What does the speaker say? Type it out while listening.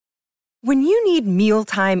When you need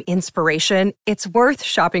mealtime inspiration, it's worth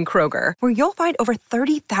shopping Kroger, where you'll find over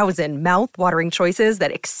 30,000 mouth-watering choices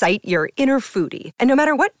that excite your inner foodie. And no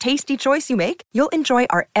matter what tasty choice you make, you'll enjoy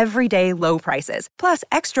our everyday low prices, plus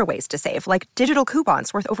extra ways to save, like digital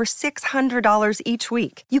coupons worth over $600 each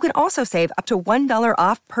week. You can also save up to $1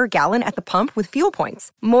 off per gallon at the pump with fuel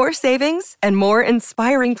points. More savings and more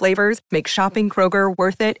inspiring flavors make shopping Kroger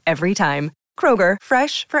worth it every time. Kroger,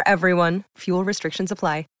 fresh for everyone. Fuel restrictions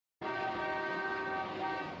apply.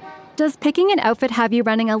 Does picking an outfit have you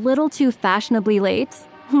running a little too fashionably late?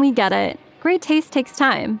 We get it. Great taste takes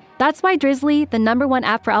time. That's why Drizzly, the #1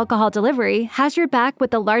 app for alcohol delivery, has your back with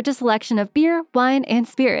the largest selection of beer, wine, and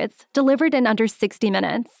spirits, delivered in under 60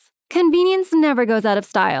 minutes. Convenience never goes out of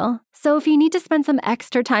style. So if you need to spend some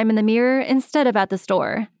extra time in the mirror instead of at the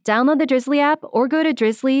store, download the Drizzly app or go to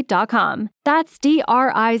drizzly.com. That's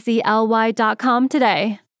DRIZLY.com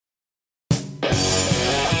today.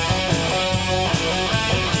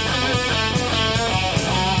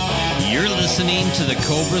 You're listening to the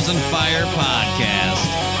Cobras and Fire podcast,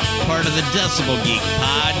 part of the Decibel Geek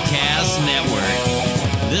Podcast Network.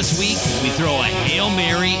 This week, we throw a Hail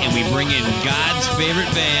Mary and we bring in God's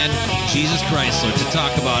favorite band, Jesus Chrysler, to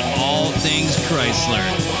talk about all things Chrysler.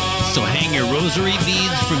 So hang your rosary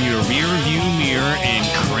beads from your rear view mirror and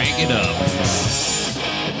crank it up.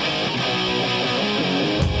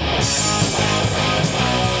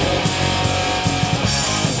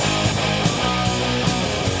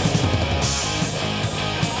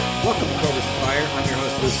 Welcome to Cobras and Fire. I'm your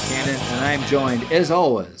host, Liz Cannon, and I'm joined, as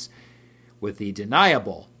always, with the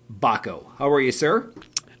deniable Baco. How are you, sir?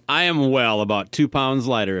 I am well, about 2 pounds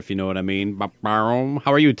lighter, if you know what I mean. How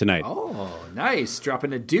are you tonight? Oh, nice.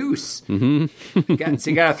 Dropping a deuce. Mm-hmm. So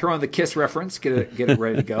you got to throw in the Kiss reference, get it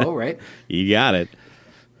ready to go, right? You got it.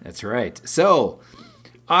 That's right. So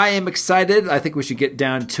I am excited. I think we should get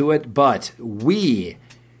down to it, but I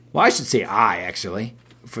should say I, actually.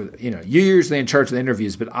 You're usually in charge of the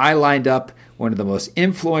interviews, but I lined up one of the most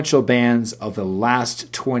influential bands of the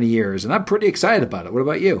last 20 years, and I'm pretty excited about it. What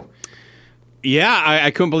about you? Yeah, I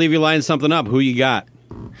couldn't believe you lined something up. Who you got?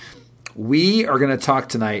 We are going to talk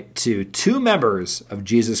tonight to 2 members of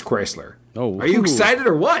Jesus Chrysler. Oh, are you excited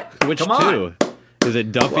or what? Which Come on. 2? Is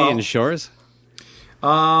it Duffy and Shores?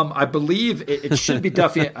 I believe it should be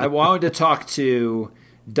Duffy. I wanted to talk to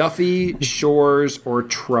Duffy, Shores, or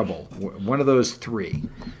Trouble. One of those 3.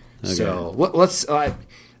 Okay. So let's. I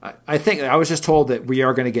think I was just told that we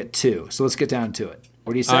are going to get 2. So let's get down to it.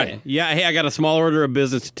 What do you say? Hey, I got a small order of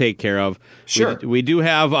business to take care of. Sure. We do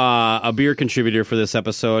have a beer contributor for this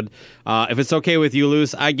episode. If it's okay with you,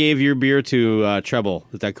 Luce, I gave your beer to Treble.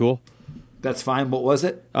 Is that cool? That's fine. What was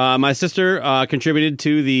it? My sister contributed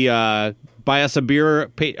to the Buy Us a Beer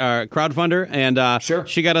crowdfunder, and sure.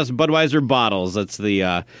 She got us Budweiser bottles. That's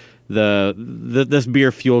this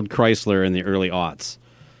beer fueled Chrysler in the early aughts.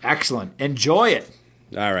 Excellent. Enjoy it.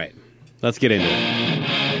 All right. Let's get into it.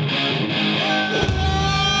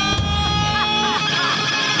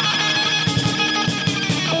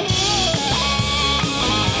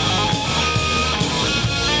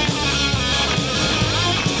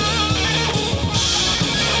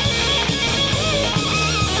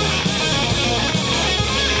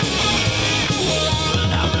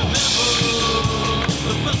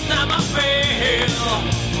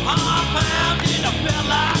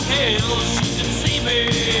 She could see me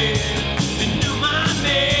and knew my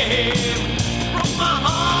name. Broke my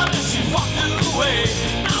heart and she walked away.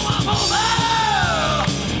 Now I'm over,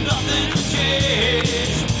 nothing has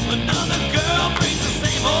changed. Another girl brings the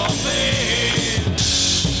same old pain.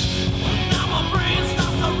 Now my brain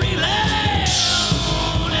starts to relay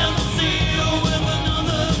as I see you with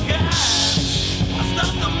another guy. I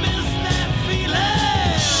start to miss that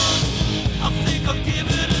feeling. I think I'll give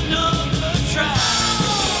it another try.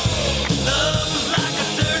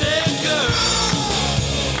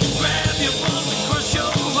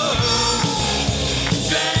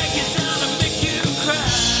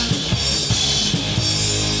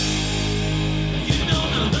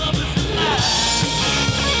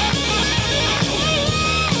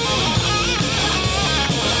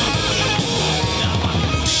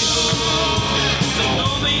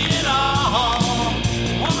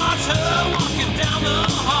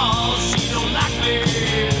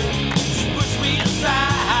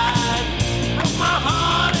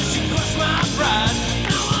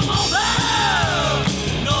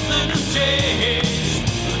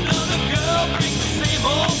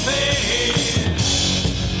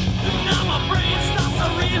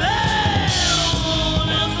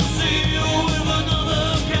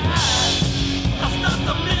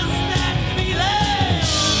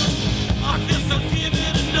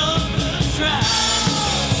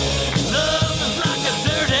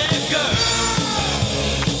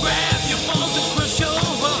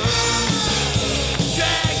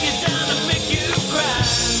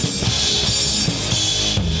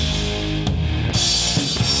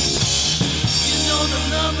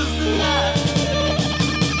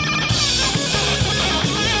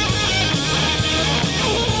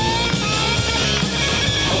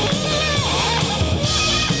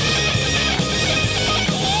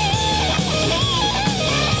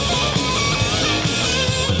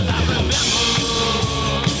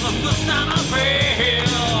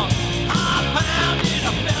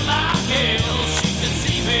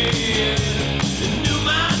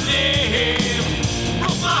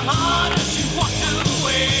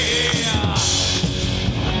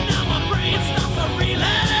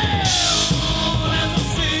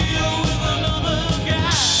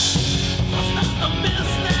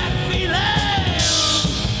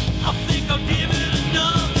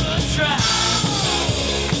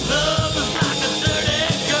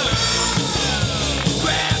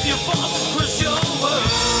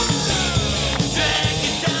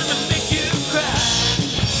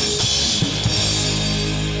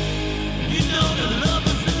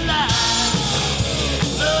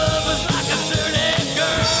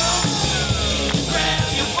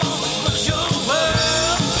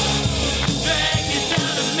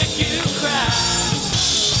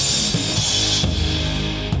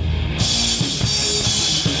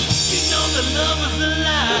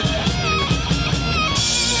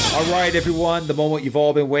 All right, everyone, the moment you've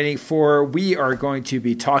all been waiting for. We are going to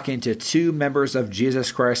be talking to two members of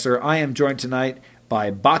Jesus Chrysler. I am joined tonight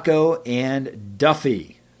by Baco and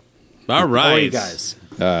Duffy. All right. How are you guys?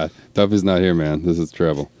 Duffy's not here, man. This is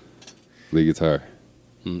Treble. Lead guitar.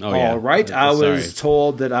 Oh, yeah. All right. I Sorry. was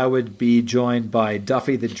told that I would be joined by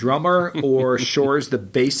Duffy the drummer or Shores the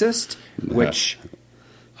bassist, which...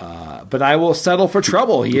 but I will settle for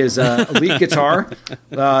Treble. He is a lead guitar.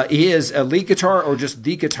 He is a lead guitar or just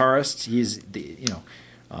the guitarist. He's the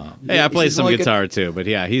Hey, I play he's some like guitar too, but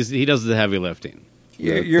yeah, he does the heavy lifting.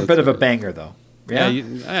 You're a bit of a banger, though.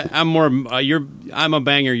 Yeah. I'm more. I'm a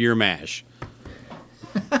banger. You're mash.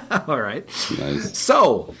 All right. Nice.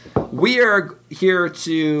 So we are here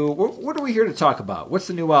to. What are we here to talk about? What's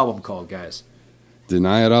the new album called, guys?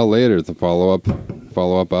 Deny It All Later. It's a follow-up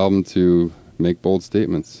album to Make Bold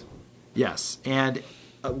Statements. Yes, and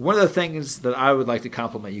one of the things that I would like to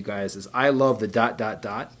compliment you guys is I love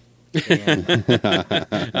the ...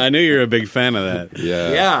 And, I knew you were a big fan of that.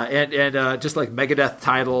 Yeah. yeah, and just like Megadeth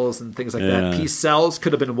titles and things like that. Yeah. Peace Sells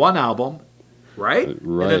could have been one album, right? And then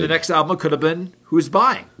the Right. next album could have been Who's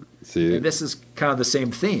Buying. See, And this is kind of the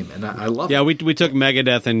same theme, and I love Yeah, it. we took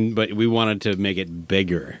Megadeth but we wanted to make it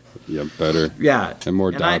bigger. yeah, better Yeah, and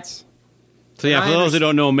more I- dots. So yeah, I for those who understand-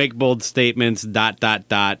 don't know, make bold statements. ... Deny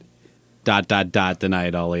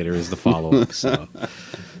It All Later is the follow up. So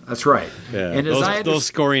that's right. yeah, And as those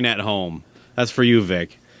scoring at home. That's for you,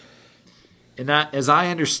 Vic. as I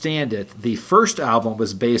understand it, the first album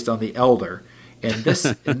was based on The Elder, and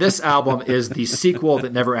this album is the sequel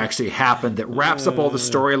that never actually happened, that wraps up all the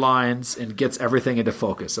storylines and gets everything into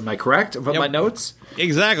focus. Am I correct about my notes?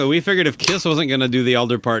 Exactly. We figured if Kiss wasn't going to do the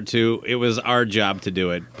Elder Part 2, it was our job to do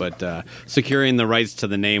it. But securing the rights to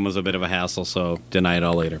the name was a bit of a hassle, so Deny It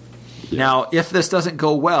All Later. Now, if this doesn't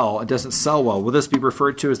go well, it doesn't sell well, will this be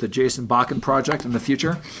referred to as the Jason Bakken Project in the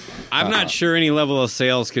future? I'm not sure any level of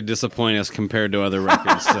sales could disappoint us compared to other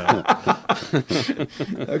records. So.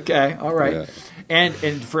 Okay, all right. Yeah. And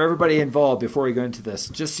for everybody involved, before we go into this,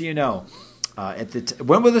 just so you know,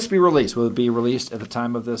 when will this be released? Will it be released at the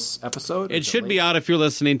time of this episode? It Is should be late? out if you're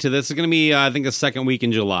listening to this. It's going to be, I think, the second week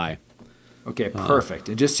in July. Okay, perfect.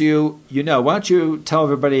 And just so you know, why don't you tell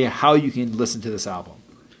everybody how you can listen to this album?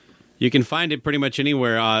 You can find it pretty much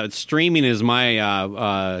anywhere. Streaming is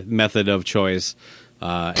my method of choice,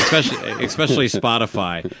 especially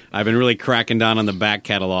Spotify. I've been really cracking down on the back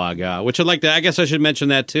catalog, which I'd like to. I guess I should mention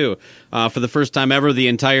that too. For the first time ever, the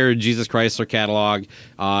entire Jesus Chrysler catalog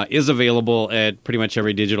is available at pretty much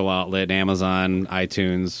every digital outlet: Amazon,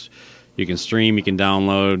 iTunes. You can stream, you can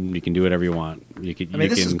download, you can do whatever you want.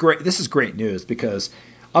 This is great. This is great news because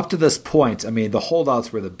up to this point, I mean, the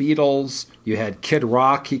holdouts were the Beatles. You had Kid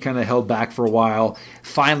Rock. He kind of held back for a while.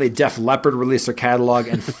 Finally, Def Leppard released their catalog.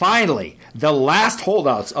 And finally, the last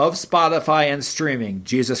holdouts of Spotify and streaming,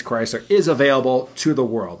 Jesus Chrysler, is available to the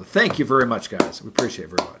world. Thank you very much, guys. We appreciate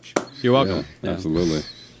it very much. You're welcome. Yeah, absolutely.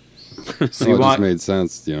 So Well, it just made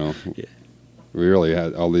sense, you know. We really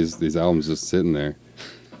had all these albums just sitting there.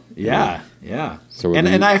 Yeah. So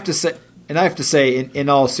And I have to say, in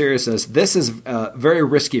all seriousness, this is very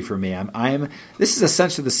risky for me. This is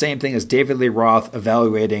essentially the same thing as David Lee Roth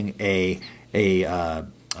evaluating a Eddie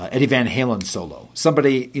Van Halen solo.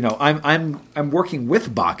 Somebody, I'm working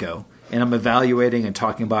with Baco and I'm evaluating and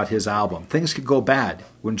talking about his album. Things could go bad,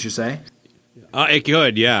 wouldn't you say? It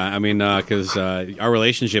could, yeah. I mean, because our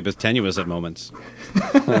relationship is tenuous at moments.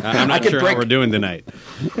 I'm not sure how we're doing tonight.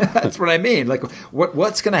 That's what I mean. Like,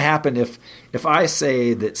 what's going to happen if I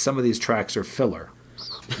say that some of these tracks are filler?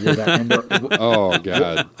 Will that end up, Oh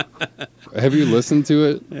God, have you listened to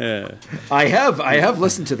it? Yeah. I have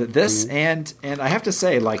listened to this, and I have to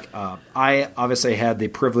say, like, I obviously had the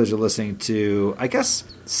privilege of listening to, I guess,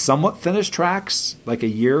 somewhat finished tracks like a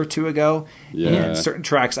year or two ago. Yeah. And certain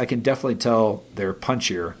tracks I can definitely tell they're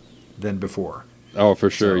punchier than before. Oh, for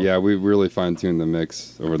sure. So- Yeah, we really fine-tuned the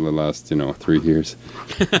mix over the last 3 years.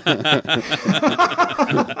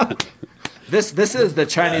 This is the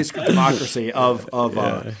Chinese democracy of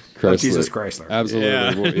Jesus Chrysler. Absolutely.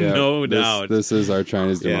 Yeah, Well, yeah, no this- doubt. This is our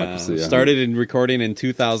Chinese Yeah. democracy. Yeah. Started in recording in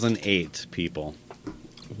 2008, people.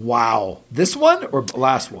 Wow, this one or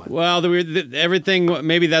last one? Well, everything,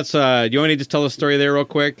 maybe that's, do you want to just tell the story there real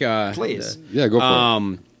quick? Please. Yeah, go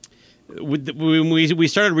for it. We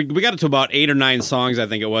started, we got to about 8 or 9 songs, I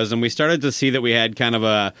think it was, and we started to see that we had kind of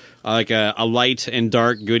a light and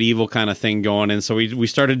dark, good, evil kind of thing going, and so we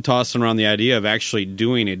started tossing around the idea of actually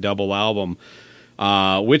doing a double album,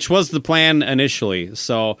 which was the plan initially.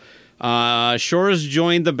 So Shores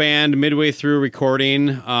joined the band midway through recording,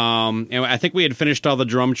 and I think we had finished all the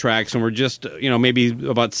drum tracks, and we're just, maybe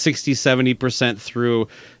about 60-70% through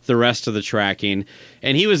the rest of the tracking.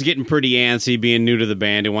 And he was getting pretty antsy being new to the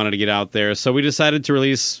band and wanted to get out there. So we decided to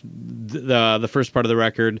release the first part of the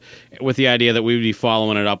record with the idea that we would be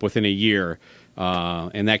following it up within a year.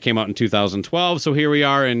 And that came out in 2012. So here we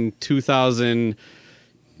are in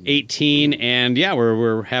 2018. And yeah,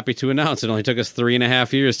 we're happy to announce it only took us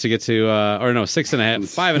 3.5 years to get to,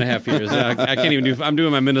 5.5 years. I can't even I'm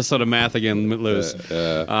doing my Minnesota math again, Lewis.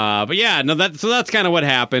 But yeah, no, that's kind of what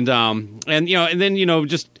happened. And then,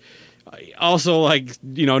 just also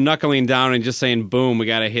knuckling down and just saying, boom, we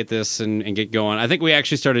got to hit this and get going. I think we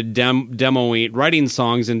actually started writing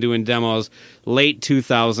songs and doing demos late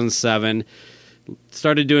 2007.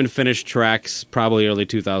 Started doing finished tracks probably early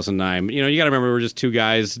 2009. You got to remember we're just two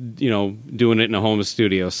guys, doing it in a home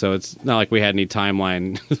studio, so it's not like we had any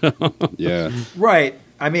timeline. Yeah. Right.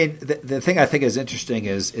 I mean, the thing I think is interesting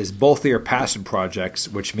is both of your passion projects,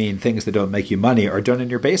 which mean things that don't make you money, are done in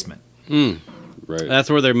your basement. Right. That's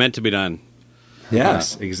where they're meant to be done.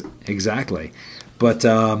 Yes, exactly. But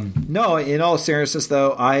no, in all seriousness,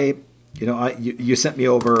 though, you sent me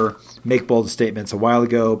over Make Bold Statements a while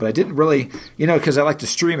ago, but I didn't really, because I like to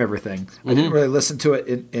stream everything. I didn't really listen to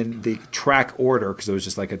it in the track order because it was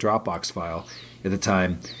just like a Dropbox file at the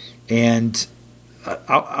time. And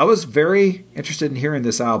I was very interested in hearing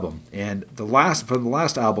this album. And from the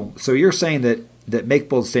last album, so you're saying that Make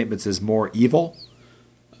Bold Statements is more evil?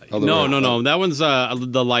 No. That one's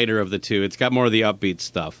the lighter of the two. It's got more of the upbeat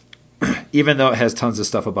stuff. Even though it has tons of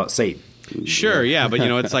stuff about Satan. Sure, yeah, but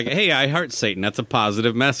it's like, hey, I heart Satan. That's a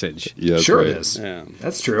positive message. Yeah, that's Sure right. it is. Yeah.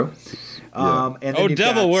 That's true. Yeah. And then Oh, you've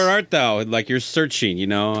devil, got- where art thou? Like you're searching,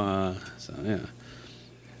 so yeah.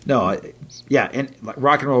 No, yeah, and like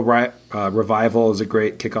Rock and Roll Revival is a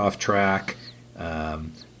great kickoff track.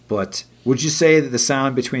 But would you say that the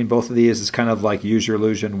sound between both of these is kind of like Use Your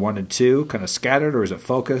Illusion 1 and 2, kind of scattered, or is it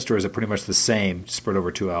focused, or is it pretty much the same spread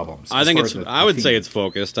over 2 albums? I as think far it's. as the I would say theme? it's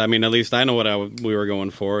focused. I mean, at least I know what we were going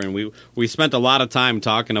for, and we spent a lot of time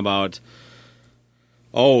talking about,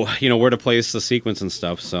 where to place the sequence and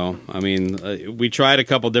stuff. So, I mean, we tried a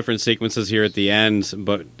couple different sequences here at the end,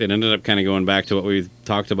 but it ended up kind of going back to what we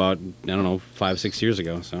talked about. I don't know, 5-6 years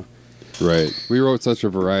ago. So, Right. We wrote such a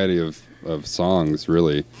variety of songs,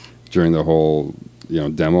 really, during the whole,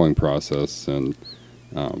 demoing process, and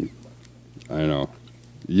I don't know.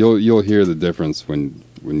 You'll hear the difference when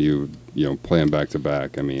you play them back to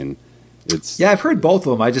back. I mean, it's Yeah, I've heard both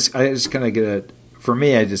of them. I just kind of get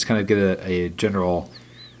a general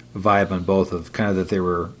vibe on both of kind of that they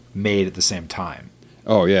were made at the same time.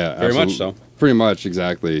 Oh yeah, Very much absolutely. so. Pretty much,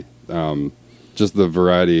 exactly. Just the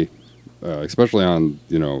variety, especially on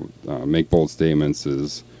Make Bold Statements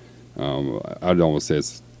is. I'd almost say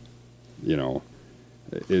it's, it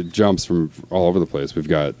jumps from all over the place. We've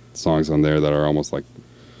got songs on there that are almost like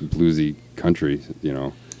bluesy country,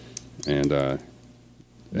 and I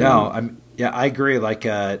agree. Like,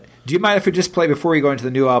 do you mind if we just play before we go into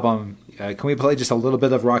the new album? Can we play just a little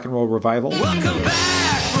bit of Rock and Roll Revival? Welcome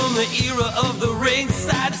back from the era of the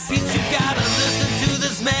ringside seats. You gotta listen to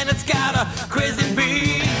this man. It's got a crazy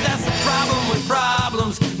beat. That's the problem with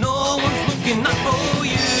problems. No one's looking up for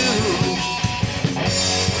you.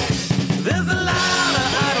 There's a lot of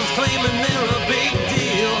idols claiming they're a big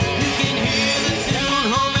deal. You can hear the tune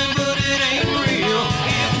humming, but it ain't real.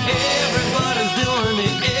 If everybody's doing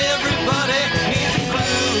it, everybody needs a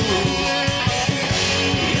clue.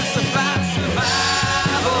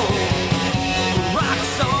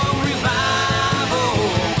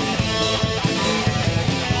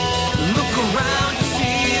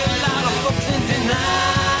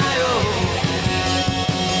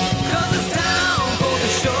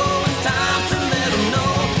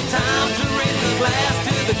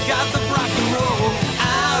 gods of rock and roll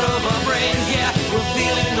out of our brains. Yeah, we're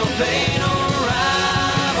feeling no pain on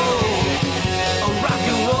arrival. A rock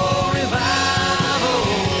and roll revival.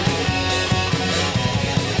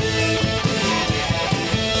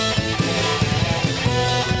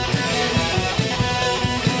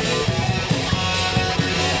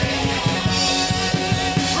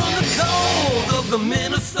 From the cold of the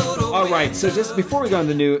Minnesota. All right, so just before we go on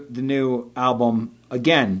the new album,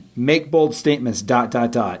 again, Make Bold Statements, ...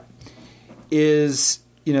 is,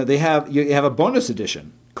 you have a bonus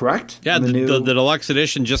edition, correct? Yeah, On the deluxe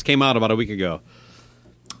edition just came out about a week ago.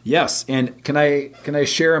 Yes, and can I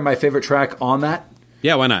share my favorite track on that?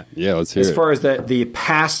 Yeah, why not? Yeah, let's hear As it. far as the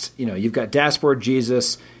past, you've got Dashboard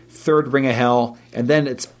Jesus, Third Ring of Hell, and then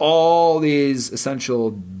it's all these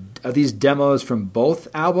these demos from both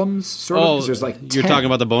albums, sort of. 'Cause there's like 10. You're talking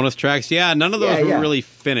about the bonus tracks? Yeah, none of those were Yeah. really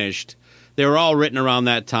finished. They were all written around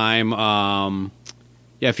that time.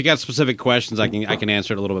 Yeah, if you got specific questions, I can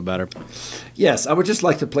answer it a little bit better. Yes, I would just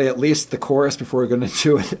like to play at least the chorus before we go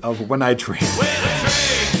into it of When I Dream. When I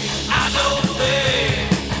drink, I don't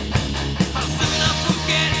think. How soon I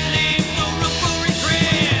forget, leave no room for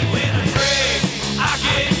regret. When I drink, I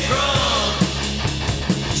get drunk.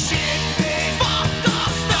 Shit, big, fucked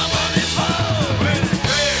up, stubborn and bold. When I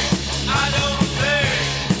drink, I don't think.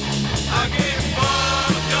 I get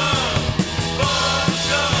fucked up,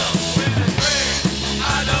 fucked up. When I drink,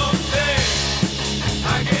 I don't think.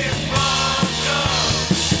 I get fucked up,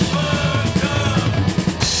 fucked up.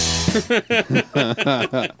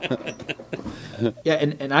 Yeah,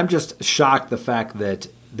 and I'm just shocked the fact that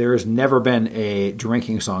there's never been a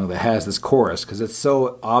drinking song that has this chorus because it's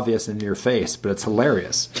so obvious in your face, but it's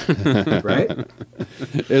hilarious, right?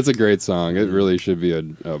 It's a great song. It really should be a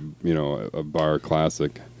bar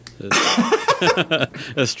classic.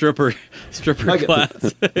 A stripper Like it.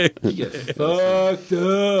 class. You get fucked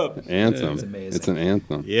up. Anthem. It's amazing. It's an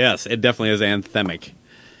anthem. Yes, it definitely is anthemic.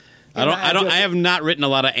 I have not written a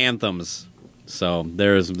lot of anthems, so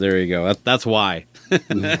there you go. That's why.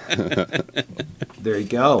 There you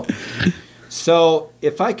go. So,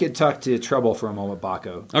 if I could talk to Trouble for a moment,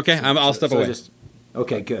 Baco. Okay, I'll step away.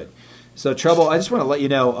 Okay, good. So, Trouble, I just want to let you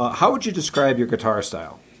know, how would you describe your guitar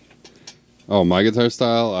style? Oh, my guitar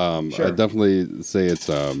style? Sure. I'd definitely say it's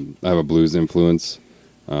I have a blues influence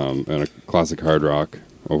and a classic hard rock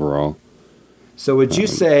overall. So, would you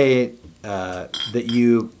say that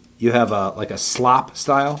you have a slop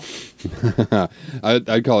style?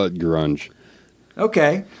 I'd call it grunge.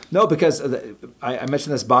 Okay. No, because I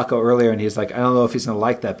mentioned this Baco earlier, and he's like, I don't know if he's going to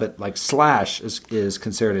like that, but like Slash is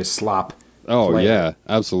considered a slop. Oh, player. yeah,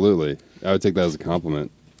 absolutely. I would take that as a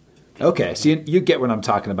compliment. Okay, so you get what I'm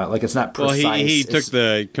talking about. Like, it's not Well, precise. he took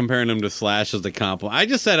the comparing him to Slash as the compliment. I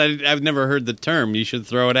just said I've never heard the term. You should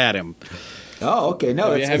throw it at him. Oh, okay.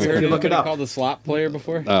 No, it's, Have you if heard you look it anybody up. called a slop player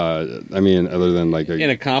before? I mean, other than like In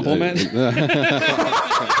a compliment?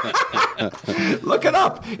 Look it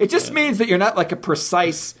up. It just means that you're not like a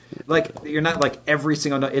precise, like you're not like every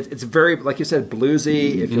single note. It's very, like you said,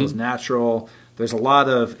 bluesy. It feels natural. There's a lot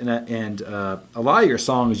of and a lot of your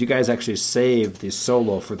songs. You guys actually saved the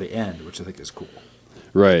solo for the end, which I think is cool.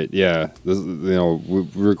 Right, yeah. We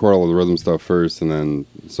record all the rhythm stuff first, and then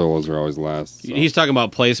solos are always last. So. He's talking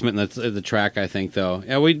about placement in the track, I think, though.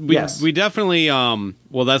 Yeah, we definitely.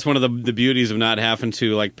 Well, that's one of the beauties of not having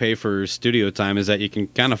to like pay for studio time is that you can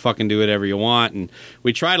kind of fucking do whatever you want. And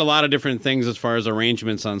we tried a lot of different things as far as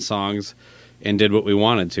arrangements on songs, and did what we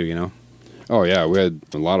wanted to. Oh yeah, we had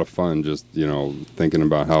a lot of fun just thinking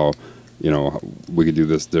about how we could do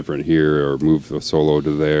this different here, or move the solo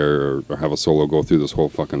to there, or have a solo go through this whole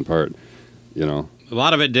fucking part. A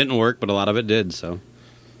lot of it didn't work, but a lot of it did. So.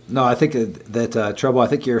 No, I think that Trouble. I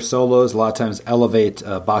think your solos a lot of times elevate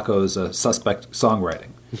Baco's suspect songwriting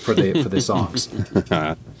for the songs.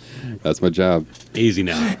 That's my job. Easy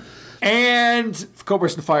now. And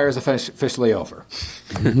Cobras and Fire is officially over.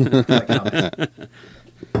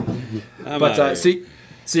 But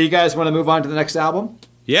so you guys want to move on to the next album?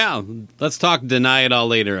 Yeah, let's talk Deny It All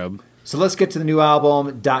Later. So let's get to the new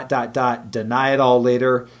album, ... Deny It All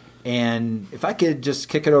Later. And if I could just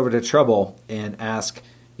kick it over to Trouble and ask,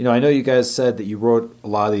 I know you guys said that you wrote a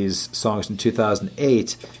lot of these songs in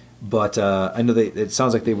 2008, but I know it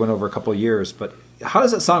sounds like they went over a couple of years. But how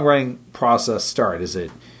does that songwriting process start?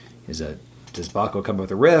 Does Baco come up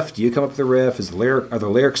with a riff? Do you come up with a riff? Are the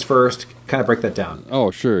lyrics first? Kind of break that down.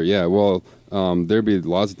 Oh, sure, yeah. Well, there'd be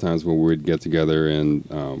lots of times when we'd get together and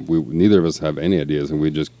neither of us have any ideas, and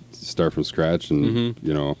we'd just start from scratch, and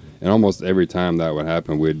and almost every time that would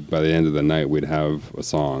happen, by the end of the night we'd have a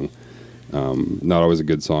song. Not always a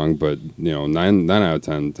good song, but nine out of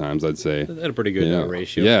 10 times I'd say. That's a pretty good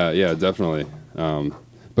ratio. Yeah, definitely.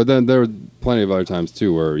 But then there were plenty of other times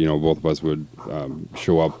too where both of us would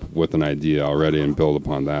show up with an idea already and build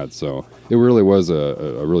upon that. So it really was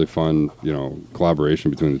a really fun collaboration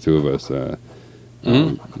between the two of us.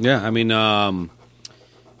 Yeah, I mean,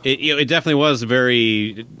 it definitely was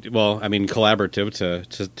very collaborative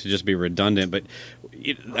to just be redundant, but.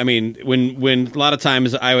 When a lot of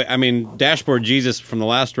times Dashboard Jesus from the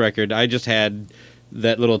last record, I just had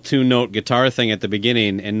that little 2-note guitar thing at the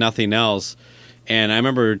beginning and nothing else. And I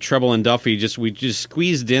remember Treble and Duffy we just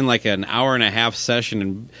squeezed in like an hour and a half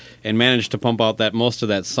session and managed to pump out most of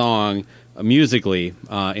that song musically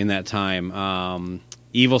in that time.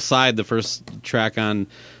 Evil Side, the first track on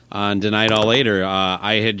Deny It All Later,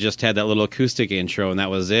 I had just had that little acoustic intro and that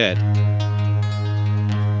was it.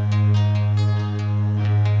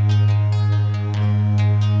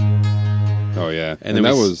 Oh yeah, and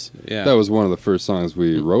that was one of the first songs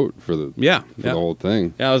we wrote for the whole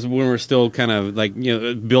thing. Yeah, that was when we were still kind of like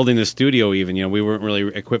building the studio. Even we weren't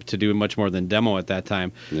really equipped to do much more than demo at that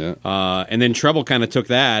time. Yeah, and then Treble kind of took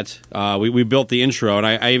that. We built the intro, and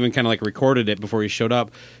I even kind of like recorded it before he showed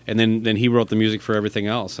up, and then he wrote the music for everything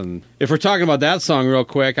else. And if we're talking about that song real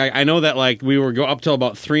quick, I know that like we were up till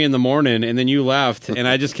about 3 a.m, and then you left, and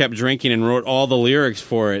I just kept drinking and wrote all the lyrics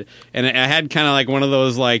for it, and I had kind of like one of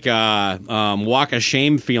those like. Walk of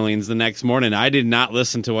shame feelings the next morning. I did not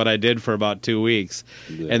listen to what I did for about 2 weeks.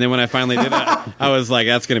 Yeah. And then when I finally did it, I was like,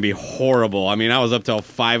 that's going to be horrible. I mean, I was up till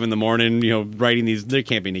 5 a.m, writing these. They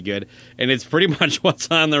can't be any good. And it's pretty much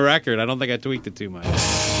what's on the record. I don't think I tweaked it too much.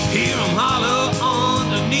 Hear 'em holler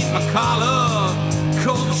underneath my collar.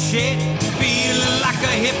 Cold shit, feeling like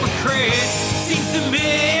a hypocrite. Seems to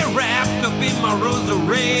me wrapped up in my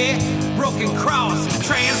rosary. Broken cross,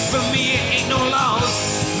 transfer me, ain't no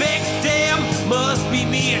loss. Victim must be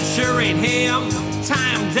me, it sure ain't him.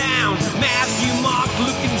 Time down, Matthew, Mark,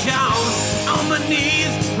 Luke, and John. On my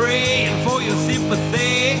knees, praying for your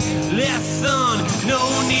sympathy. Listen, no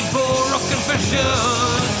need for a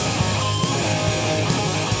confession.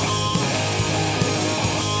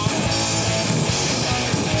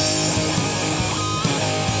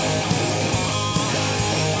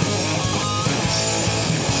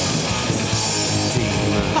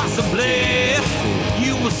 Possibly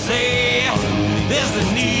you will say there's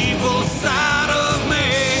an evil side of me.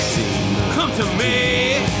 Come to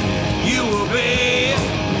me, you will be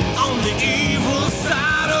on the evil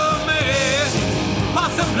side of me.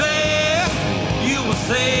 Possibly you will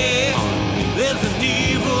say there's an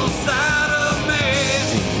evil side of me.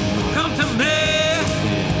 Come to me,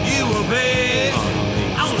 you will be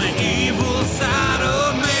on the evil side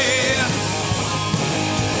of me.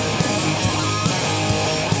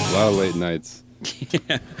 A lot of late nights.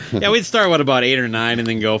 Yeah, we'd start about 8 or 9 and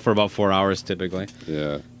then go for about 4 hours typically.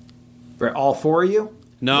 Yeah. For all 4 of you?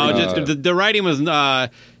 No, just the writing was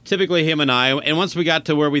typically him and I. And once we got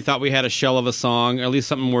to where we thought we had a shell of a song, or at least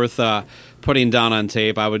something worth putting down on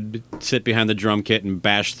tape, I would sit behind the drum kit and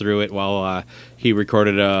bash through it while he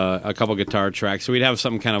recorded a couple guitar tracks. So we'd have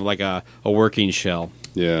something kind of like a working shell.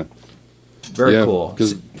 Yeah. Very cool.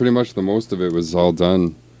 Because pretty much the most of it was all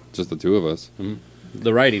done, just the two of us. Mm-hmm.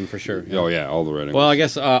 The writing, for sure. Yeah. Oh, yeah, all the writing. Well, I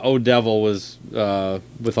guess O Devil was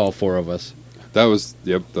with all 4 of us.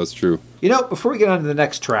 That's true. Before we get on to the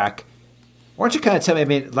next track, why don't you kind of tell me, I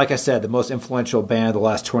mean, like I said, the most influential band of the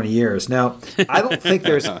last 20 years. Now, I don't think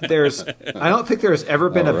there's ever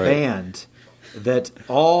been a band that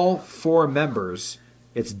all 4 members,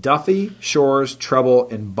 it's Duffy, Shores, Treble,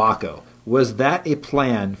 and Baco. Was that a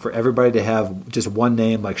plan for everybody to have just one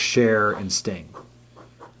name like Cher and Sting?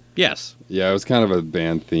 Yes. Yeah, it was kind of a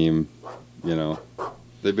band theme,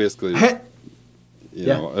 They basically,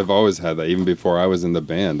 I've always had that. Even before I was in the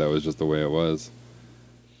band, that was just the way it was,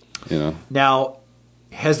 Now,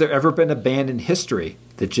 has there ever been a band in history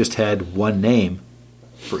that just had one name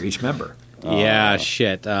for each member?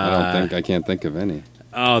 Shit. I can't think of any.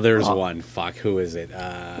 Oh, there's one. Fuck, who is it?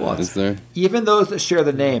 What is there? Even those that share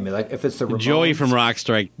the name, like if it's the Ramones. Joey from Rock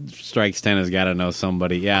Strikes 10 has got to know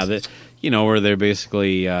somebody. Yeah, where they're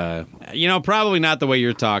basically, probably not the way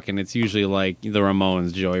you're talking. It's usually like the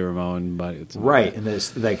Ramones, Joey Ramone, but it's right, and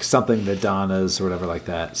there's like something the Donnas or whatever like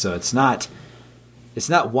that. So it's not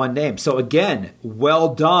one name. So again,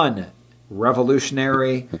 well done,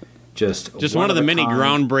 revolutionary. Just one of the many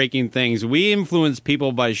groundbreaking things. We influence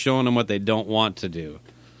people by showing them what they don't want to do.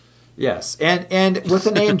 Yes, and with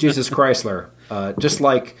the name Jesus Chrysler, just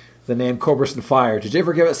like the name Cobras and Fire, did you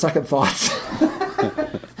ever give it second thoughts?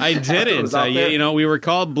 I didn't. was out there. We were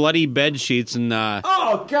called Bloody Bed Sheets, and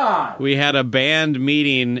Oh God! we had a band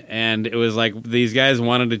meeting, and it was like these guys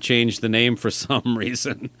wanted to change the name for some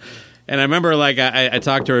reason. And I remember, like, I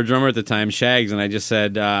talked to our drummer at the time, Shags, and I just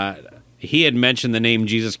said he had mentioned the name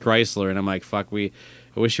Jesus Chrysler, and I'm like, fuck,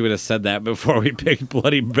 I wish you would have said that before we picked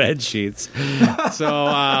Bloody Bed Sheets.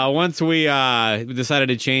 So once we decided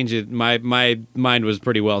to change it, my mind was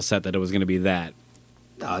pretty well set that it was going to be that.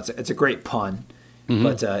 No, it's a great pun,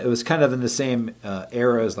 but it was kind of in the same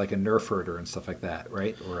era as like a Nerf herder and stuff like that,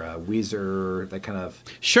 right? Or a Weezer, that kind of.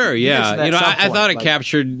 Sure, You mentioned yeah. that at some I thought it point,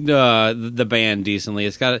 captured the band decently.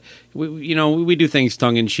 It's got, we do things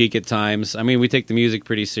tongue in cheek at times. I mean, we take the music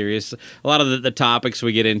pretty serious. A lot of the topics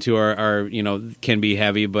we get into are can be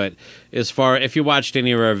heavy, but if you watched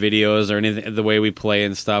any of our videos or anything, the way we play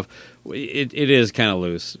and stuff, it is kind of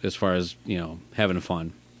loose as far as having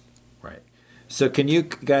fun. Right. So can you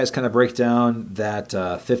guys kind of break down that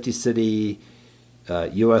 50 city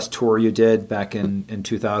U.S. tour you did back in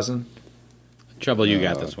 2000? Trouble, you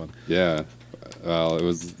got this one. Yeah. Well, it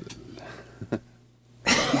was.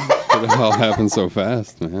 It all happened so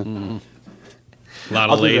fast, man. A lot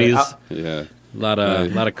I'll of do that. ladies, Yeah. a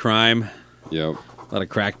lot of crime, Yep. a lot of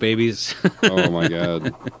crack babies. Oh my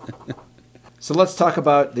God. So let's talk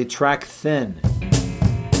about the track Thin.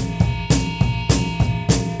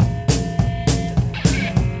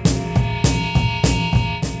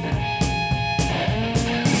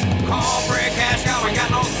 Corporate cash cow ain't got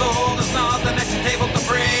no soul. There's nothing at your table to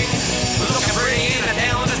bring. Looking pretty in a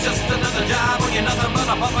town is just another job when you're nothing but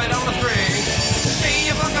a puppet on a string. See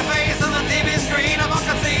your fucking face on the TV screen. I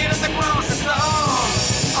fucking see it at the grocery store.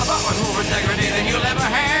 I thought with more integrity than you'll ever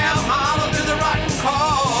have. Hollow through the rotten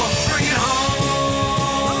core. Bring it home.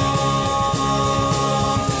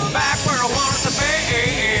 Back where I want it to be.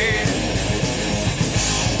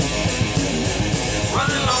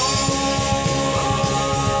 Running low.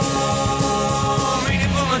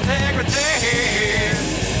 Meaningful integrity.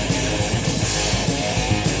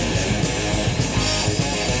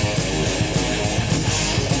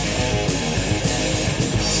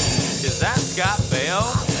 Is that Scott Bell?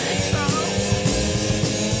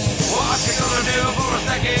 What you gonna do for a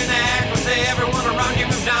second act when say everyone around you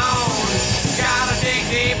moved on? Gotta dig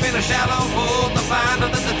deep in a shallow pool to find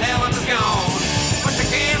out that the talent is gone. But you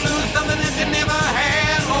can't lose something that you never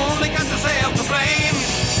had, only got yourself to blame.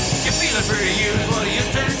 You're feeling pretty used, what do you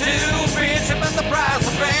turn to? Bitch, about the price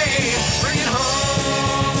to pay. Bring it home.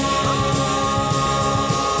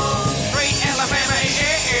 Straight Alabama is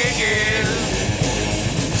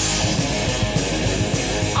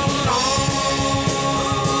all alone.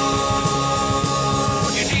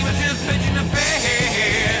 Your demons just pitching a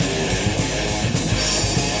bed.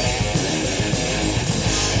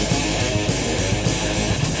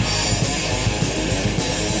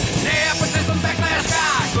 Nepotism, backlash,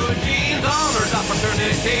 got good genes, honors,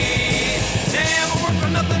 opportunity. Never worked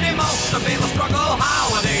for nothing, they must have been a struggle.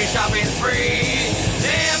 Holiday shopping spree.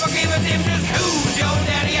 Never gave a damn just who's your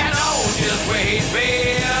daddy. I know just where he's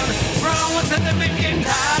been. Wrong with sentiment, getting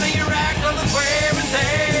tired of your act of the swear and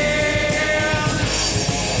tear.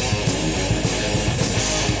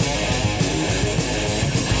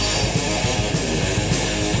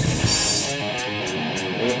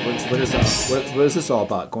 What is this all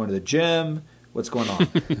about? Going to the gym? What's going on?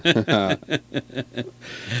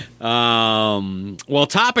 Well,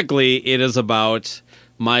 topically, it is about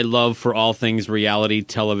my love for all things reality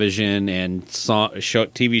television and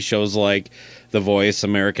TV shows like The Voice,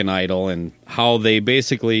 American Idol, and how they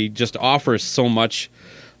basically just offer so much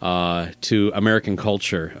to American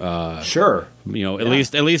culture. Sure. At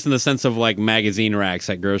least in the sense of like magazine racks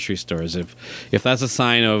at grocery stores. If that's a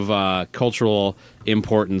sign of cultural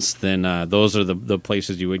importance, then those are the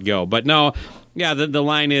places you would go. But no, yeah, the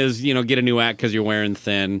line is get a new act because you're wearing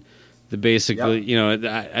thin. Basically,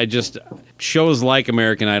 I just shows like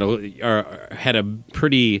American Idol had a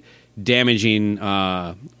pretty damaging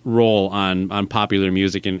role on popular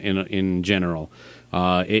music in general.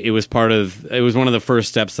 It was one of the first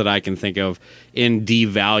steps that I can think of in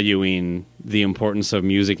devaluing the importance of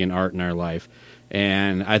music and art in our life,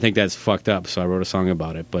 and I think that's fucked up. So I wrote a song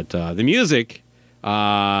about it. But the music,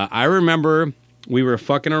 I remember we were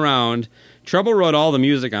fucking around. Trouble wrote all the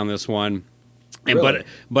music on this one, and Really?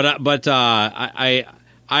 but I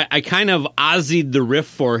I kind of Ozzy'd the riff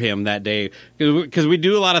for him that day because we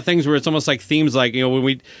do a lot of things where it's almost like themes, like, you know, when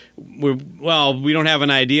we don't have an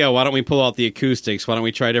idea. Why don't we pull out the acoustics? Why don't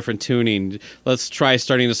we try different tuning? Let's try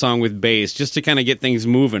starting the song with bass just to kind of get things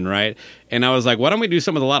moving, right? And I was like, why don't we do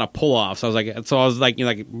something with a lot of pull offs? I was like, you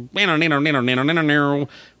know,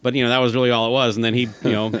 but you know, that was really all it was. And then he,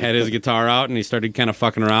 you know, had his guitar out and he started kind of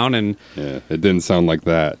fucking around, and Yeah, it didn't sound like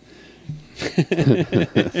that.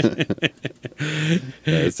 Yeah,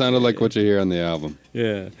 it sounded like what you hear on the album.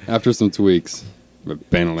 yeah. After some tweaks. But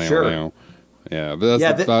Sure. Yeah, but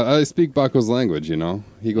that's I speak Baco's language, you know.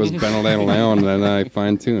 He goes and then I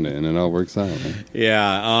fine tune it and it all works out. Man.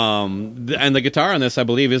 Yeah, and the guitar on this, I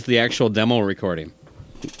believe, is the actual demo recording.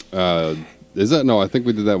 Is that? No, I think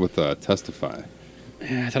we did that with Testify.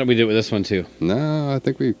 Yeah, I thought we did it with this one too. No, I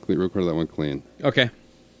think we recorded that one clean. Okay.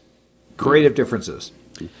 Creative differences.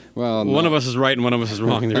 Well, One of us is right and one of us is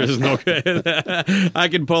wrong. There is no... I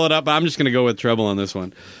can pull it up, but I'm just going to go with treble on this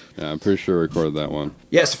one. Yeah, I'm pretty sure we recorded that one.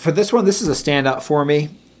 Yes, for this one, this is a standout for me.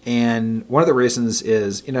 And one of the reasons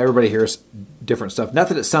is, you know, everybody hears different stuff. Not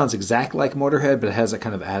that it sounds exactly like Motorhead, but it has a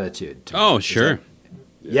kind of attitude to it. Oh, sure.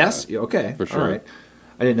 Yes? Okay. For sure. All right.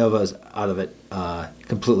 I didn't know if I was out of it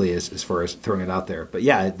completely as far as throwing it out there. But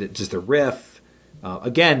yeah, just the riff.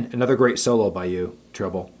 Again, another great solo by you,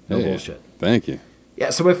 Treble. No Hey, bullshit. Thank you. Yeah,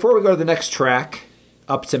 so before we go to the next track,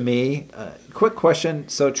 Up to Me, quick question.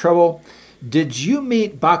 So, Treble, did you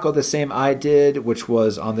meet Baco the same I did, which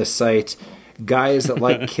was on this site, guys that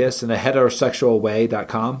like Kiss in a heterosexual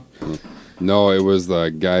way.com? No, it was the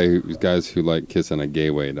guys who like Kiss in a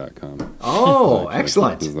gayway.com. Oh, Actually,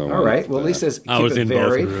 excellent. is the All one right. Well, at that- least it's keep I was it in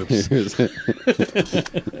varied. both groups.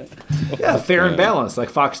 Yeah, fair and balanced, like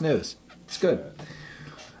Fox News. It's good.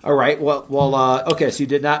 All right. Well. Okay. So you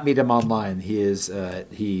did not meet him online.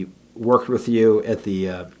 He worked with you at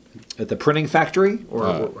the printing factory,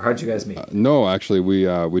 or how'd you guys meet? No, actually, we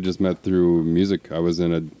just met through music. I was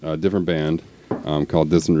in a different band called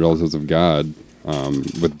Distant Relatives of God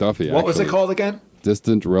with Duffy. What was it actually. called again?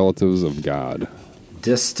 Distant Relatives of God.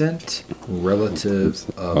 Distant relatives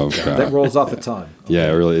of God. God. That rolls off the tongue. Yeah,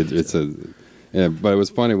 really, it's a. Yeah, but it was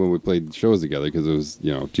funny when we played shows together because it was,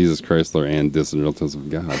 you know, Jesus Chrysler and Distant Relatives of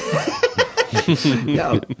God.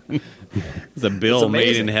 Yeah. It's a bill It's made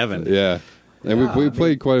amazing. in heaven. Yeah, and we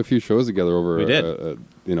played quite a few shows together over We did.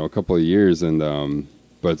 a couple of years, and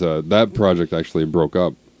but that project actually broke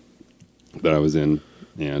up that I was in,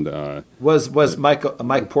 and Was Mike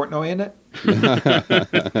Portnoy in it?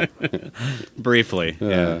 Briefly.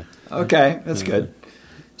 Yeah. Okay, that's good.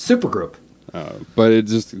 Supergroup. but it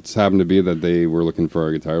just happened to be that they were looking for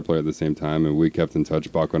a guitar player at the same time, and we kept in touch.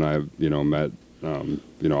 Baco and I, you know, met. You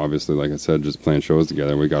know, obviously, like I said, just playing shows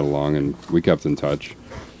together, and we got along, and we kept in touch.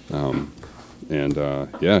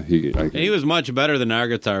 Yeah, He was much better than our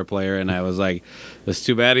guitar player, and I was like, it's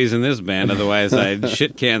too bad he's in this band. Otherwise, I'd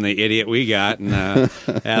shit can the idiot we got and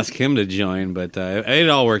ask him to join. But it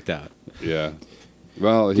all worked out. yeah.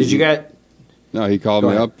 Well, Did you get? No, he called Go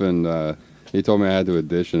me ahead. up and he told me I had to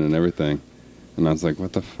audition and everything, and I was like,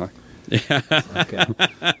 "What the fuck?" Okay.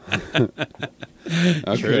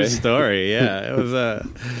 True Okay. story. Yeah, it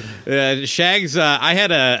was Shags. I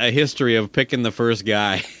had a history of picking the first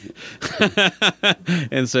guy,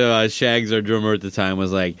 and so Shags, our drummer at the time,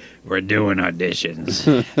 was like, "We're doing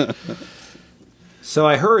auditions." So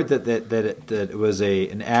I heard that it was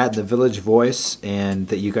an ad in the Village Voice, and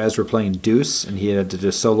that you guys were playing Deuce, and he had to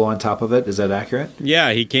just solo on top of it. Is that accurate?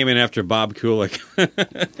 Yeah, he came in after Bob Kulick.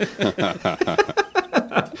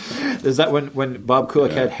 Is that when Bob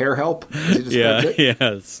Kulick had hair help? As he Yeah, described it?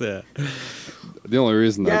 yes. The only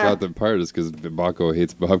reason I Yeah. got the part is because Baco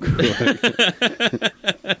hates Bob Kulick.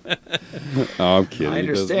 Oh, I'm kidding. I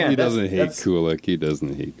understand. He doesn't That's- hate Kulick. He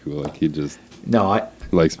doesn't hate Kulick. He just No, I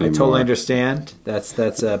likes me totally more. understand. That's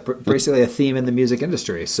basically a theme in the music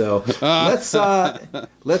industry. So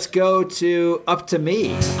let's go to Up to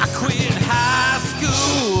Me. I quit high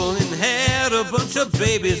school and had a bunch of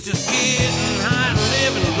babies, just getting high and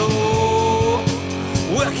living low.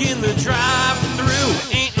 Working the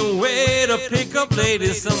drive-through ain't no way to pick up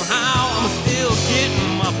ladies. Somehow I'm still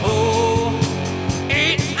getting my pull.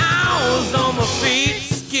 8 hours on my feet,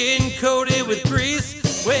 skin coated with grease.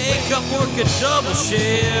 Wake up, work a double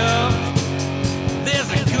shift. There's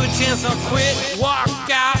a good chance I'll quit, walk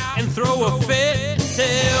out and throw a fit.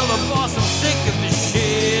 Tell the boss I'm sick of this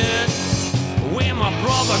shit. When my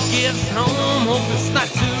brother gets home, hope it's not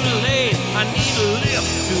too late. I need a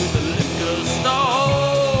lift to the liquor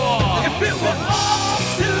store. If it were all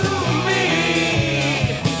to me,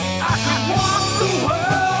 I could walk the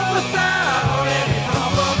world without any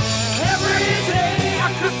problem. Every day I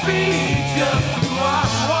could be just who I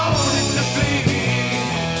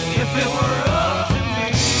if it were up to me.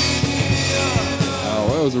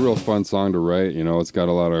 Well, it was a real fun song to write. You know, it's got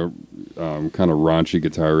a lot of kind of raunchy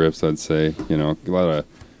guitar riffs, I'd say. You know, a lot of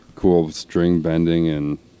cool string bending,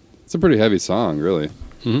 and it's a pretty heavy song, really.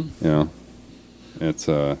 Mm-hmm. You know, it's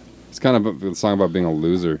kind of a song about being a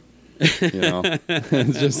loser. You know,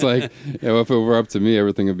 it's just like, you know, if it were up to me,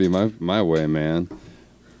 everything would be my way, man.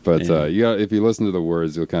 But if you listen to the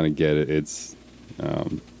words, you'll kind of get it. It's I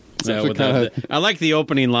like the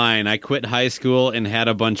opening line. I quit high school and had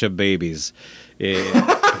a bunch of babies. It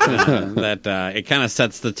kind of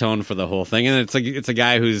sets the tone for the whole thing, and it's a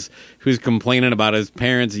guy who's complaining about his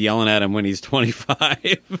parents yelling at him when he's 25.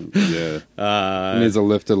 Yeah, he needs a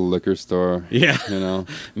lift to the liquor store. Yeah, you know,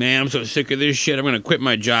 man, I'm so sick of this shit. I'm gonna quit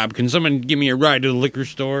my job. Can someone give me a ride to the liquor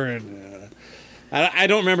store? And I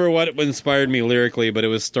don't remember what inspired me lyrically, but it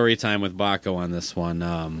was story time with Baco on this one.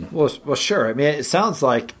 Well, sure. I mean, it sounds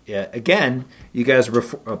like again, you guys were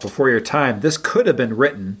before your time. This could have been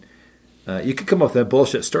written. You could come up with a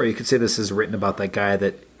bullshit story. You could say this is written about that guy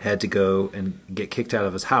that had to go and get kicked out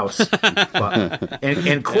of his house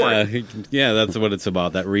in court. Yeah, that's what it's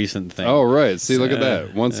about, that recent thing. Oh, right. See, look at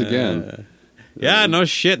that. Once again. Yeah, no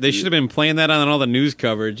shit. They should have been playing that on all the news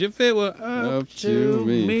coverage. If it were up to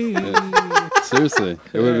me. Yeah. Seriously.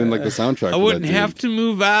 It would have been like the soundtrack. I wouldn't have to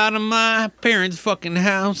move out of my parents' fucking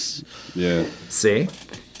house. Yeah. See?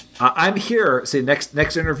 I'm here. See, next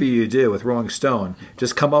interview you do with Rolling Stone,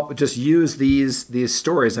 just use these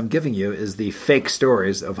stories I'm giving you is the fake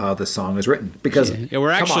stories of how the song is written. Because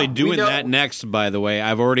we're actually doing that next. By the way,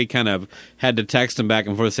 I've already kind of had to text him back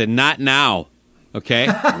and forth, say not now, okay?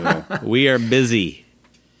 We are busy.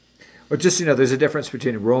 Or just there's a difference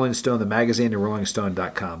between Rolling Stone, the magazine, and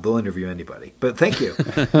RollingStone.com. They'll interview anybody. But thank you,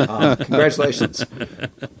 congratulations.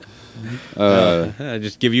 I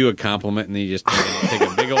just give you a compliment and then you just take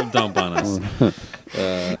a big old dump on us.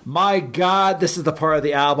 My God, this is the part of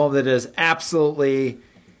the album that is absolutely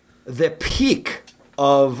the peak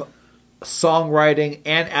of songwriting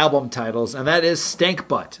and album titles, and that is Stank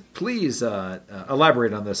Butt. Please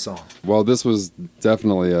elaborate on this song. Well, this was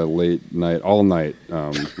definitely a late night, all night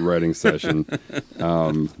writing session.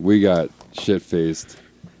 We got shit-faced.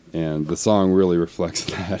 And the song really reflects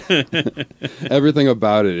that. Everything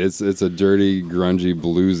about it, it's a dirty, grungy,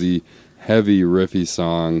 bluesy, heavy, riffy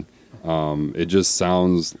song. It just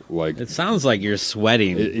sounds like... It sounds like you're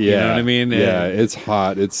sweating. Yeah. You know what I mean? Yeah, it's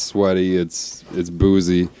hot, it's sweaty, it's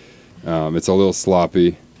boozy. It's a little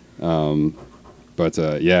sloppy. Baco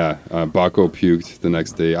puked the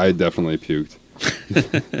next day. I definitely puked.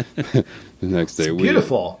 The next day. It's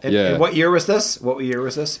beautiful. And what year was this?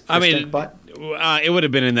 I mean... it would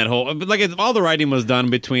have been in that whole... all the writing was done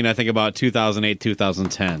between, I think, about 2008,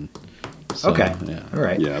 2010. So, okay. Yeah. All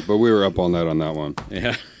right. Yeah, but we were up all night on that one.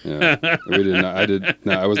 Yeah. Yeah. We did not.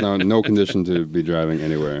 I was now in no condition to be driving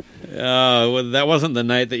anywhere. Well, that wasn't the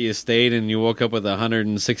night that you stayed and you woke up with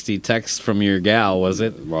 160 texts from your gal, was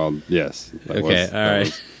it? Well, yes. All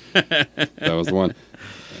right. That was the one.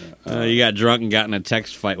 You got drunk and got in a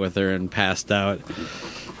text fight with her and passed out.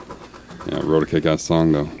 Yeah, wrote a kick-ass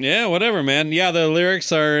song, though. Yeah, whatever, man. Yeah, the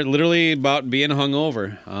lyrics are literally about being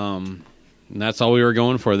hungover. And that's all we were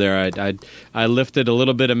going for there. I lifted a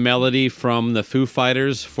little bit of melody from the Foo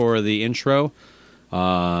Fighters for the intro.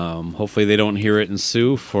 Hopefully they don't hear it and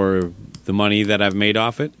sue for the money that I've made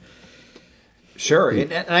off it. Sure.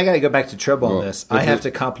 And I got to go back to Treble on this. I have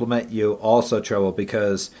to compliment you also, Treble,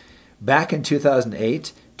 because back in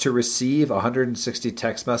 2008, to receive 160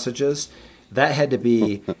 text messages... That had to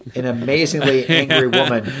be an amazingly angry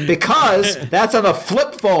woman because that's on a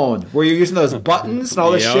flip phone where you're using those buttons and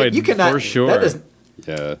all this shit. You cannot. For sure. That is,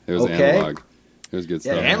 yeah, it was analog. It was good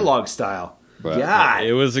stuff. Yeah, analog style. But, God.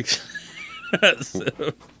 It was.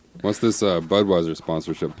 Once this Budweiser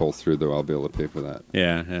sponsorship pulls through, though, I'll be able to pay for that.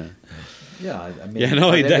 Yeah. Yeah, I mean. Yeah, no,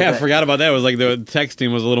 I forgot about that. It was like the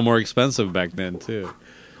texting was a little more expensive back then, too.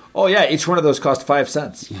 Oh, yeah, each one of those cost 5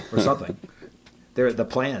 cents or something. They're the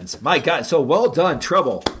plans. My God, so well done,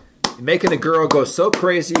 Treble. You're making a girl go so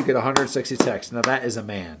crazy you get 160 texts. Now that is a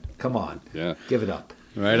man. Come on. Yeah. Give it up.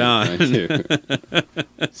 Right on. Thank you.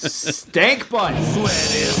 Stank Butt. Sweat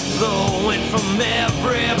is flowing from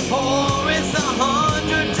every pore. It's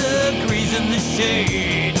 100 degrees in the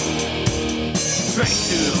shade. Drank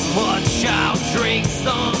too much, I'll drink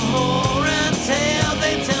some more until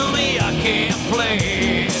they tell me I can't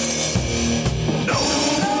play.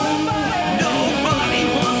 Nobody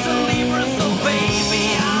wants a Libra, so baby,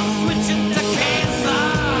 I'm switching to Cancer.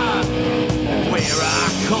 Where I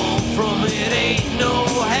come from, it ain't no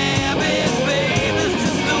habit, babe. It's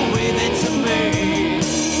just the way that you're made.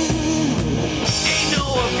 Ain't no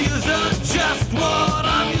abuser, just what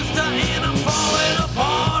I'm used to.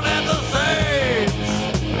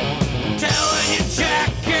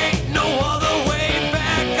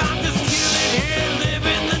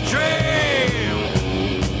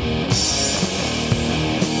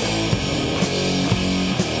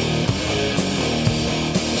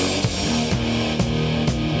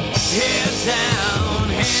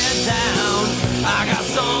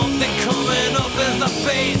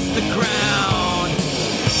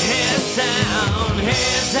 town,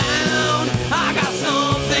 head down. I got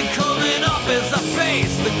something coming up as I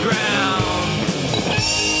face the ground.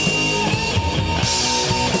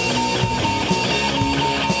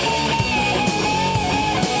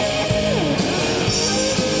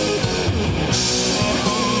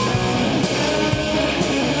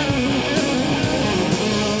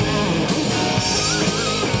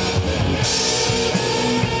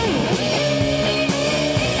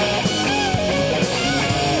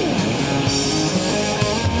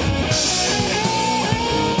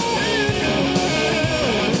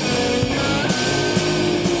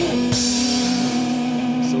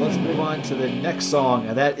 To the next song,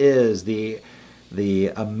 and that is the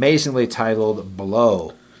amazingly titled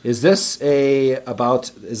 "Blow." Is this a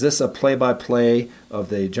play-by-play of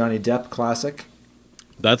the Johnny Depp classic?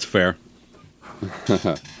 That's fair.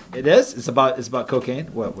 It is. It's about cocaine.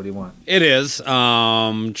 What do you want? It is.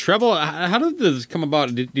 Treble, how did this come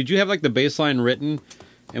about? Did you have like the bass line written,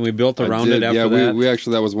 and we built around it after that? Yeah, we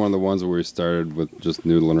actually, that was one of the ones where we started with just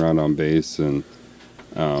noodling around on bass, and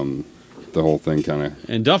the whole thing kind of...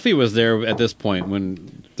 And Duffy was there at this point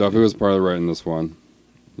when... Duffy was part of the writing this one.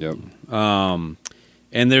 Yep. And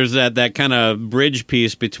there's that kind of bridge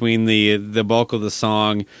piece between the bulk of the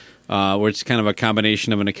song, where it's kind of a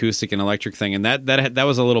combination of an acoustic and electric thing. And that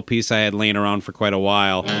was a little piece I had laying around for quite a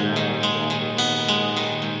while.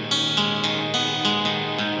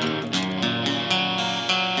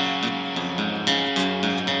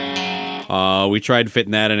 We tried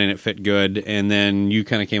fitting that in, and it fit good. And then you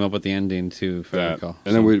kind of came up with the ending too, if I recall.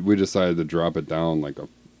 And then we decided to drop it down like a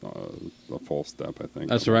full step, I think.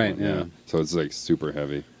 That's right, yeah. So it's like super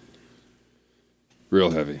heavy.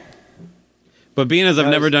 Real heavy. But being as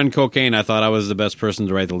I've never done cocaine, I thought I was the best person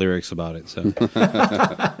to write the lyrics about it. So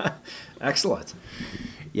excellent.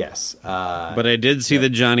 Yes. But I did see the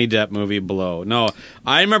Johnny Depp movie Blow. No,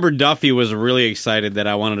 I remember Duffy was really excited that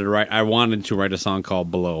I wanted to write a song called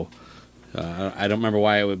Blow. I don't remember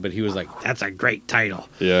why it would, but he was like, "That's a great title."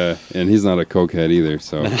 Yeah, and he's not a cokehead either,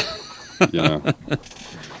 so you know.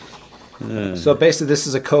 So basically, this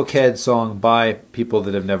is a cokehead song by people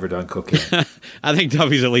that have never done cocaine. I think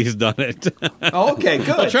Duffy's at least done it. Oh, okay,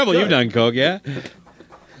 good. Oh, Treble, good. you've done coke, yeah?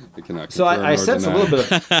 So I sense a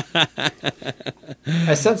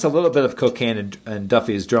little bit of cocaine in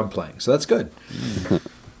Duffy's drum playing. So that's good.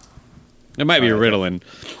 It might be Ritalin.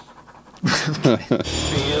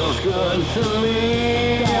 Feels good to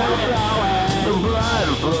me. The blood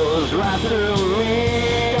flows right through me.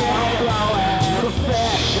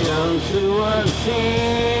 Perfection to a T.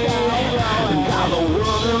 Got the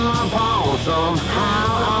world in my palm. Somehow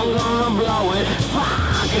I'm gonna blow it.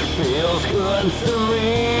 Fuck, it feels good to me.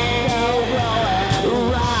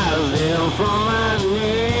 Rising from my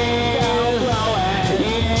knees.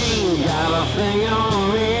 You ain't got a thing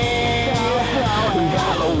on me.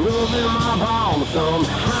 Got the world in my palm.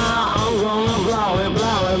 Somehow I'm gonna blow it,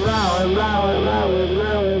 blow it, blow it, blow it, blow it,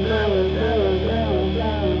 blow it, blow it, blow it,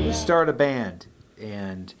 blow it. You start a band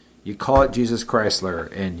and you call it Jesus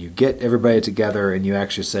Chrysler, and you get everybody together and you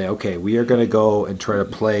actually say, okay, we are going to go and try to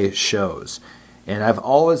play shows. And I've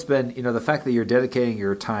always been, the fact that you're dedicating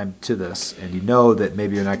your time to this, and you know that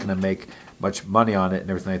maybe you're not going to make much money on it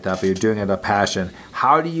and everything like that, but you're doing it out of passion.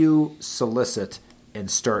 How do you solicit and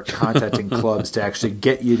start contacting clubs to actually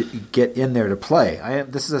get you to get in there to play?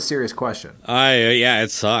 This is a serious question. Yeah,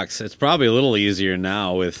 it sucks. It's probably a little easier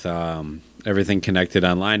now with everything connected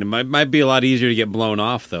online. It might be a lot easier to get blown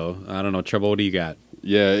off, though. I don't know. Treble, what do you got?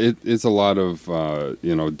 Yeah, it's a lot of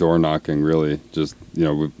door knocking, really. Just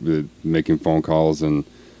with making phone calls and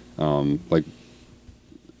like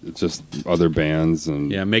just other bands and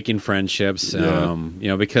making friendships.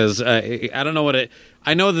 Yeah. Because I don't know what it.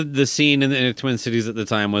 I know that the scene in the Twin Cities at the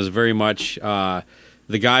time was very much the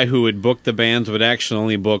guy who would book the bands would actually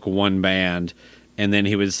only book one band, and then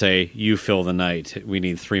he would say, "You fill the night. We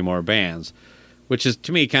need 3 more bands." Which is,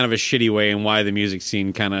 to me, kind of a shitty way and why the music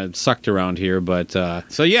scene kind of sucked around here. But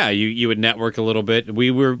so yeah, you would network a little bit. We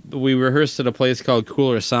rehearsed at a place called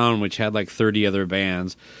Cooler Sound, which had like 30 other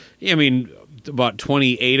bands. I mean, about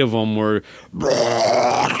 28 of them were,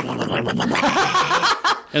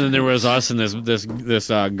 and then there was us and this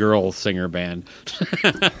girl singer band.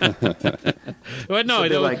 But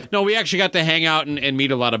no, we actually got to hang out and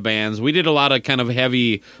meet a lot of bands. We did a lot of kind of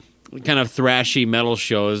heavy, kind of thrashy metal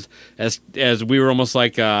shows as we were almost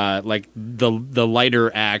like the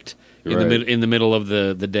lighter act in the middle of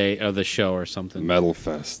the day of the show or something. Metal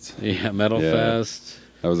Fest. Yeah, Metal Fest.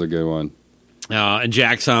 That was a good one. And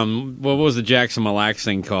Jackson, what was the Jackson Mille Lacs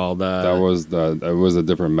thing called? That was a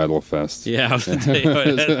different metal fest. Yeah, I was gonna tell you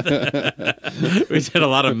what, we did a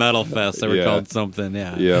lot of metal fests. They were Yeah. called something.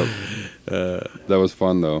 Yeah. Yep. That was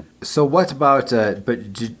fun though. So what about?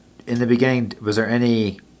 In the beginning, was there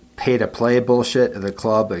any pay to play bullshit at the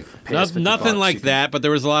club? Like pay us $50 Nothing like you can- that, but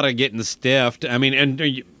there was a lot of getting stiffed. I mean,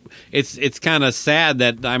 and it's kind of sad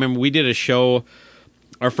that I remember we did a show.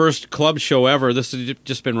 Our first club show ever, this has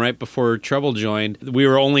just been right before Treble joined, we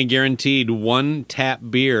were only guaranteed 1 tap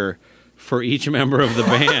beer for each member of the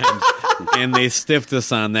band, and they stiffed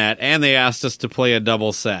us on that, and they asked us to play a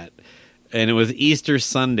double set. And it was Easter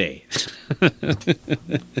Sunday.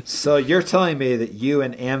 So you're telling me that you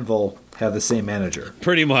and Anvil have the same manager?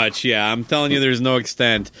 Pretty much, yeah. I'm telling you, there's no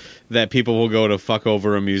extent that people will go to fuck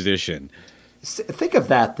over a musician. Think of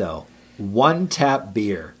that, though. 1 tap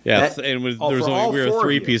beer. Yeah, That- and there was for all only, we were four a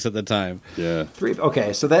of you. 3-piece at the time. Yeah.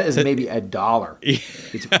 Okay, so that is maybe $1.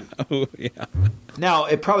 Oh, yeah. Now,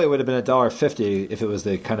 it probably would have been $1.50 if it was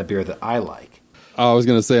the kind of beer that I like. I was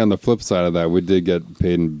gonna say on the flip side of that, we did get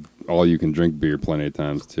paid in all you can drink beer plenty of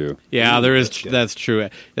times too. Yeah, there is. That's good. That's true.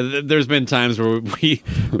 There's been times where we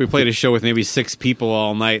played a show with maybe 6 people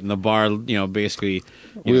all night, and the bar, basically,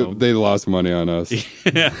 They lost money on us.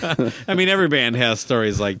 I mean, every band has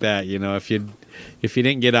stories like that. If you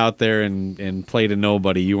didn't get out there and play to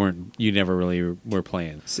nobody, you never really were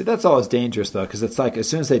playing. See, that's always dangerous, though, because it's like as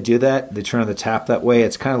soon as they do that, they turn on the tap that way.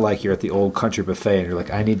 It's kind of like you're at the old country buffet, and you're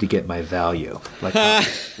like, I need to get my value. Like,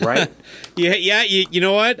 right? Yeah. You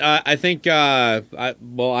know what? I think. I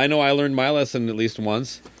know I learned my lesson at least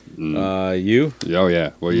once. You? Oh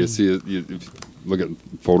yeah. Well, you see, if you look at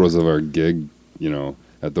photos of our gig,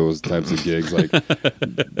 at those types of gigs, like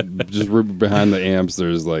just behind the amps,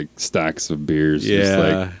 there's like stacks of beers. Just,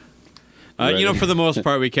 Yeah. ready. For the most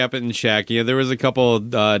part, we kept it in check. There was a couple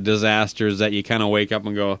disasters that you kind of wake up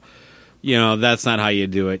and go, that's not how you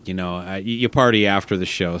do it. You party after the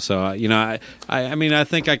show. So, I mean, I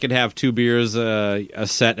think I could have 2 beers a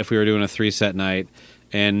set if we were doing a 3-set night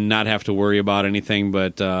and not have to worry about anything.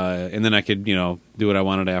 But and then I could, do what I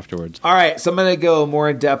wanted afterwards. All right, so I'm going to go more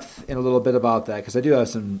in depth in a little bit about that, because I do have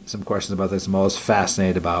some questions about this. I'm always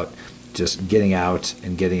fascinated about just getting out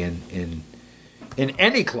and getting in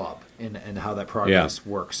any club and how that progress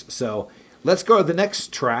works. So let's go to the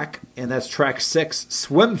next track, and that's track 6,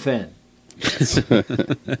 Swim Fin.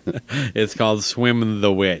 It's called Swim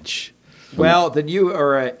the Witch. Well, then you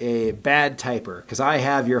are a bad typer, because I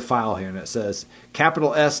have your file here, and it says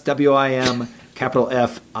capital SWIM, capital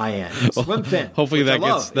FIN. Swim Fin. Hopefully which I that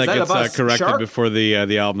love. gets Is that about a corrected shark? before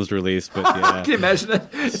the album's released. But yeah. Can you imagine it?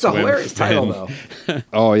 It's a Swim hilarious title, Fin. though.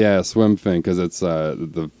 Oh yeah, Swim Fin, because it's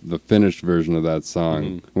the finished version of that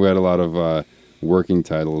song. Mm-hmm. We had a lot of working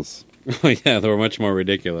titles. Yeah, they were much more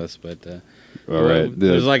ridiculous. But All right,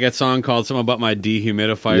 there's like a song called something about my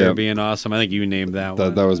dehumidifier Yep. being awesome. I think you named that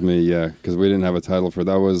one. that was me, yeah, because we didn't have a title for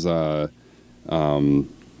that. Was fuck,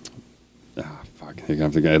 I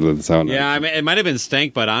have to edit this out now. Yeah, I mean, it might have been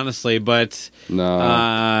Stank Butt, honestly, but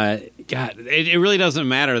No. God, it really doesn't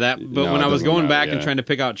matter that. But No, when it I was doesn't going matter, back and yeah. trying to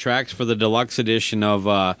pick out tracks for the deluxe edition of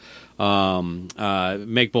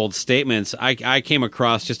Make Bold Statements, I came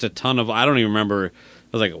across just a ton of. I don't even remember.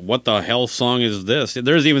 I was like, "What the hell song is this?"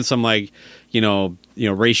 There's even some like,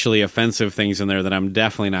 racially offensive things in there that I'm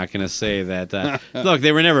definitely not going to say. That look,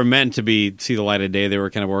 they were never meant to see the light of day. They were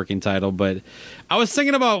kind of working title, but I was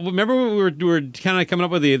thinking about. Remember when we were kind of coming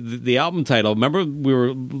up with the album title. Remember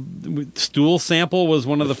Stool Sample was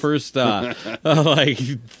one of the first like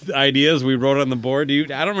ideas we wrote on the board. I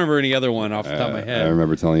don't remember any other one off the top of my head. I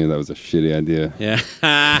remember telling you that was a shitty idea.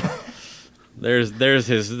 Yeah. There's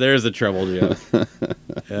the treble, Jeff.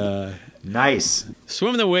 Nice.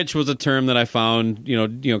 Swim the Witch was a term that I found,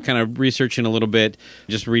 kind of researching a little bit,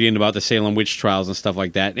 just reading about the Salem witch trials and stuff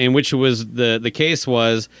like that. And which was the case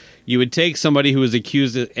was you would take somebody who was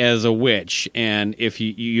accused as a witch, and if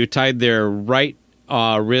you tied their right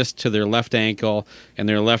wrist to their left ankle and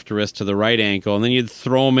their left wrist to the right ankle, and then you'd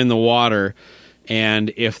throw them in the water.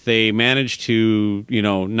 And if they managed to,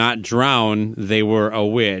 not drown, they were a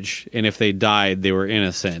witch. And if they died, they were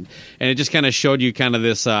innocent. And it just kind of showed you kind of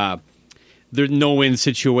this no-win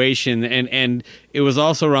situation. And it was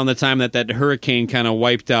also around the time that hurricane kind of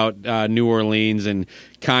wiped out New Orleans, and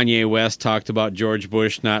Kanye West talked about George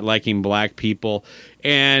Bush not liking black people.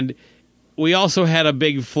 And we also had a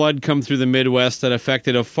big flood come through the Midwest that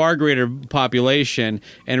affected a far greater population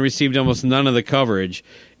and received almost none of the coverage.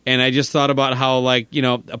 And I just thought about how, like,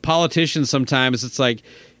 a politician sometimes, it's like,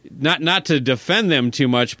 not to defend them too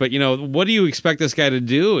much, but, what do you expect this guy to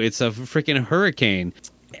do? It's a freaking hurricane.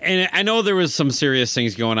 And I know there was some serious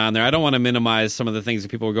things going on there. I don't want to minimize some of the things that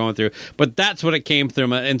people were going through, but that's what it came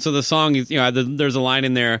through. And so the song is, there's a line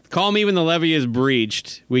in there, call me when the levee is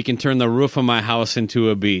breached, we can turn the roof of my house into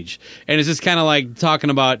a beach. And it's just kind of like talking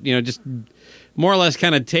about, just more or less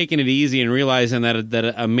kind of taking it easy and realizing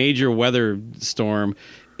that a major weather storm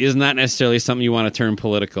is not necessarily something you want to turn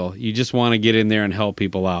political. You just want to get in there and help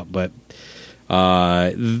people out. But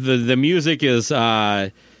the music is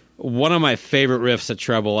one of my favorite riffs that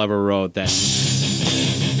Treble ever wrote. That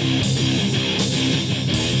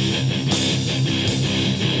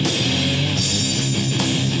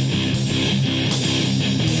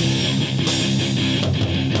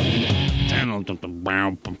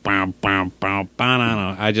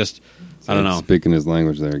I don't know. Speaking his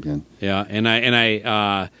language there again. Yeah,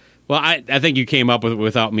 I think you came up with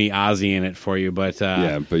without me Ozzy in it for you, but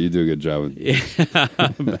yeah, but you do a good job with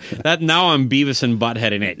that. Now I'm Beavis and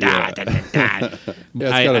Butthead in it. Yeah, it's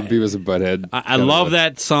got a Beavis and Butthead. I love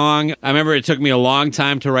that song. I remember it took me a long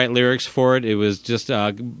time to write lyrics for it. It was just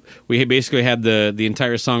we basically had the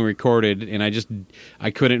entire song recorded, and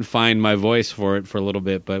I couldn't find my voice for it for a little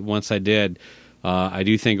bit, but once I did. I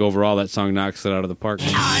do think overall that song knocks it out of the park.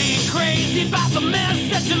 I ain't crazy about the mess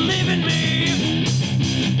that you live in me.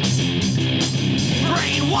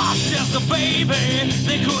 Brainwashed as a baby,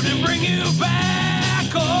 they couldn't bring you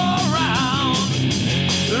back around.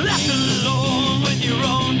 Left alone with your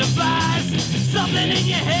own device. Something in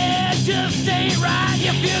your head just ain't right.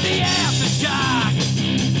 You feel the aftershock.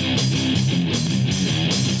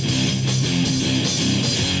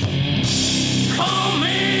 Call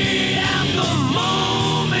me at the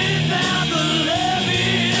moment that the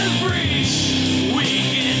levee is breached. We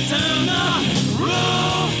can turn the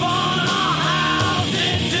roof on our house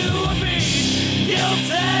into a beach.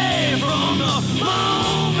 Guilty from the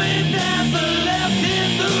moment that the left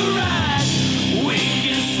hit the right. We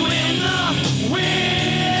can swim the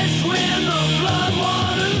winds when the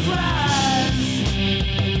floodwaters rise.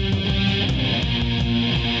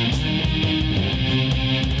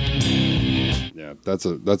 Yeah,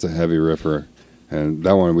 that's a heavy riffer, and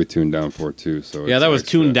that one we tuned down for too. So Yeah, it's that was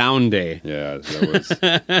extra. tuned down day. Yeah, that was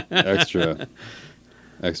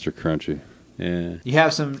extra crunchy. Yeah. You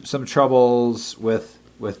have some troubles with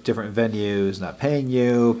different venues not paying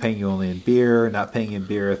you only in beer, not paying in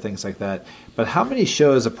beer, things like that. But how many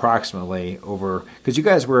shows approximately over? Because you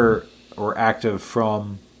guys were active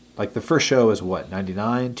from like the first show was what,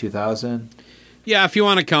 99, 2000? Yeah, if you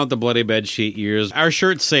want to count the Bloody Bedsheet years. Our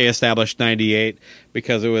shirts say established 98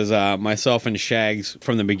 because it was myself and Shags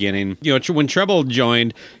from the beginning. When Treble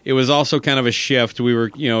joined, it was also kind of a shift. We were,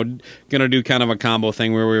 going to do kind of a combo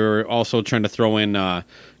thing where we were also trying to throw in,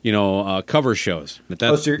 cover shows.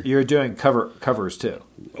 So you're doing covers too?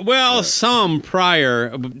 Well, right. Some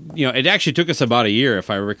prior. It actually took us about a year, if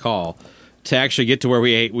I recall, to actually get to where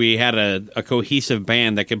we had a cohesive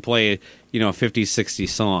band that could play, 50, 60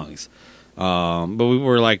 songs. But we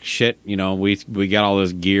were like, shit, we got all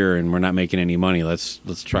this gear and we're not making any money. Let's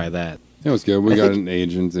try that. It was good. We got an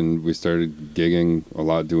agent and we started gigging a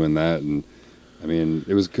lot doing that. And I mean,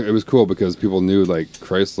 it was cool because people knew like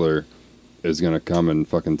Chrysler is going to come and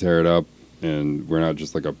fucking tear it up. And we're not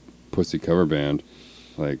just like a pussy cover band.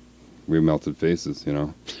 Like we melted faces,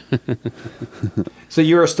 So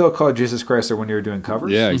you were still called Jesus Chrysler when you were doing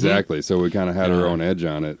covers? Yeah, exactly. Mm-hmm. So we kind of had our own edge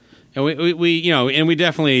on it. And we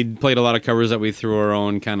definitely played a lot of covers that we threw our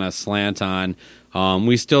own kind of slant on.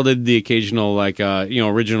 We still did the occasional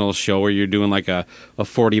original show where you're doing like a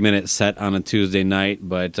 40-minute set on a Tuesday night,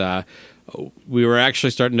 but we were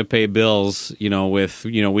actually starting to pay bills, with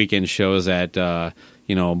weekend shows at bars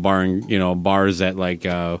that like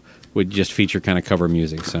would just feature kind of cover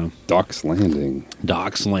music. So Doc's Landing,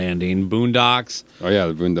 Boondocks. Oh yeah,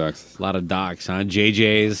 the Boondocks. A lot of Docs, huh?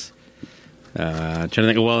 JJ's. Trying to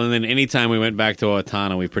think. Well, and then anytime we went back to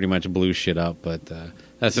Owatonna, we pretty much blew shit up. But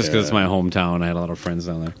that's just because it's my hometown. I had a lot of friends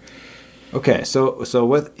down there. Okay, so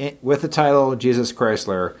with the title Jesus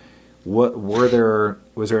Chrysler,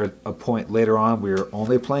 was there a point later on where you were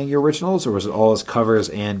only playing your originals, or was it all as covers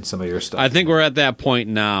and some of your stuff? I think we're at that point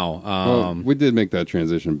now. Well, we did make that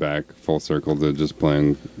transition back full circle to just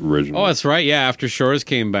playing originals. Oh, that's right. Yeah, after Shores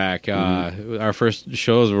came back, our first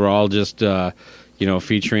shows were all just.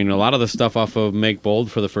 Featuring a lot of the stuff off of Make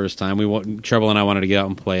Bold for the first time. Treble and I wanted to get out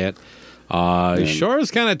and play it.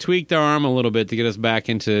 Shores kind of tweaked our arm a little bit to get us back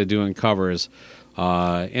into doing covers.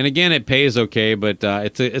 And again, it pays okay, but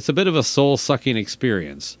it's a bit of a soul-sucking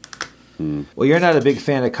experience. Well, you're not a big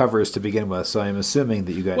fan of covers to begin with, so I'm assuming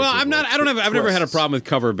that you guys. Well, I'm not. I've never had a problem with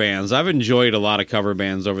cover bands. I've enjoyed a lot of cover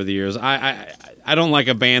bands over the years. I don't like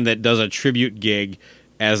a band that does a tribute gig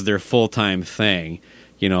as their full-time thing.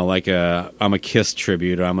 like I'm a Kiss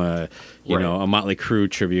tribute, or I'm a a Motley Crue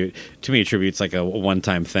tribute. To me, a tribute's like a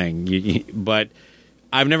one-time thing. But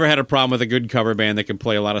I've never had a problem with a good cover band that can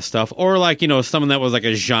play a lot of stuff, or someone that was like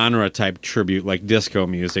a genre type tribute, like disco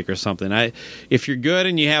music or something. If you're good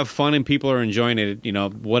and you have fun and people are enjoying it,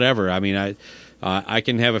 whatever. I mean, I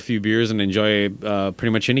can have a few beers and enjoy pretty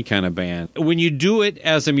much any kind of band. When you do it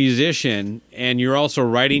as a musician and you're also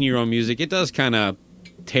writing your own music, it does kind of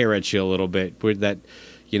tear at you a little bit. With that,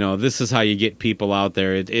 this is how you get people out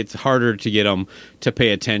there. It's harder to get them to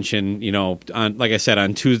pay attention. On, like I said,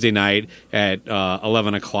 on Tuesday night at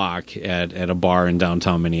 11 o'clock at a bar in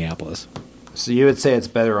downtown Minneapolis. So you would say it's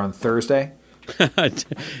better on Thursday?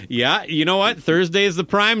 Yeah, you know what? Thursday is the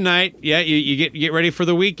prime night. Yeah, you get ready for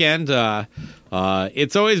the weekend.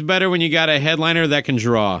 It's always better when you got a headliner that can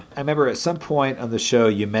draw. I remember at some point on the show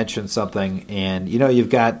you mentioned something, and you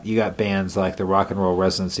got bands like the Rock and Roll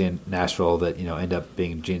Residency in Nashville that end up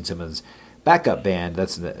being Gene Simmons' backup band.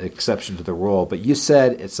 That's an exception to the rule. But you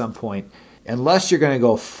said at some point, unless you're going to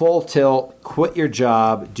go full tilt, quit your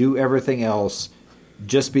job, do everything else,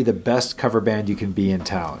 just be the best cover band you can be in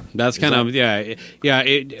town. That's well,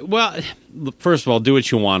 first of all, do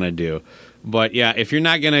what you want to do. But yeah, if you're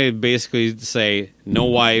not going to basically say no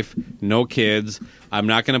wife, no kids, I'm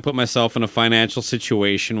not going to put myself in a financial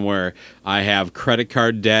situation where I have credit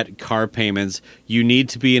card debt, car payments. You need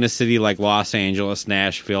to be in a city like Los Angeles,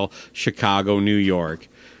 Nashville, Chicago, New York.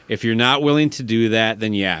 If you're not willing to do that,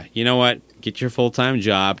 then yeah, you know what? Get your full-time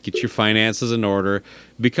job, get your finances in order,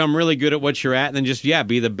 become really good at what you're at, and then just,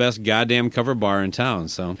 be the best goddamn cover bar in town.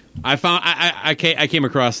 So I came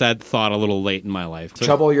across that thought a little late in my life. So,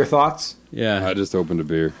 Trouble, your thoughts? Yeah. I just opened a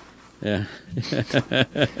beer. Yeah.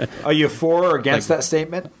 Are you for or against that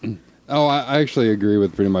statement? Oh, I actually agree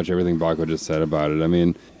with pretty much everything Baco just said about it. I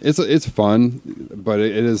mean, it's fun, but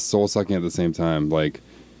it is soul-sucking at the same time. Like,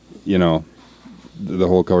 the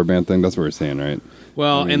whole cover band thing, that's what we're saying, right?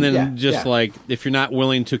 Well, and then like, if you're not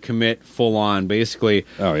willing to commit full on, basically.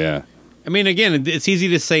 Oh, yeah. I mean, again, it's easy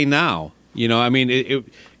to say now. I mean,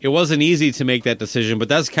 it wasn't easy to make that decision, but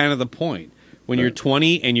that's kind of the point. When you're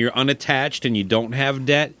 20 and you're unattached and you don't have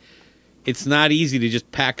debt, it's not easy to just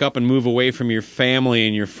pack up and move away from your family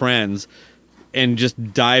and your friends and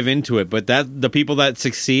just dive into it. But the people that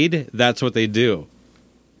succeed, that's what they do.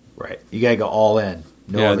 Right. You got to go all in.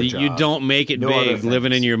 No other job. You don't make it big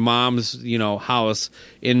living in your mom's, house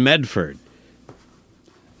in Medford.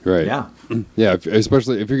 Right. Yeah. Yeah,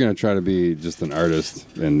 especially if you're going to try to be just an artist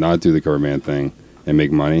and not do the cover band thing and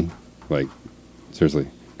make money, like, seriously,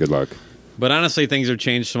 good luck. But honestly, things have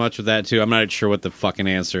changed so much with that, too. I'm not sure what the fucking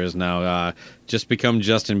answer is now. Just become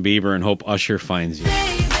Justin Bieber and hope Usher finds you.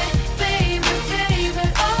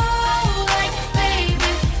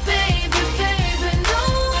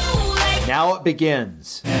 Now it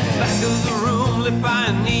begins. Back of the room lit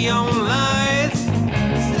by neon lights.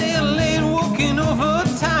 Staying late, working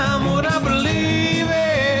overtime. What I believe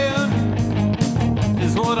in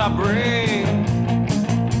is what I bring.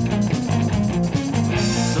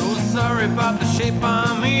 So sorry about the shape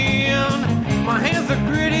I'm in. My hands are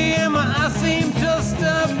gritty and my eyes seem just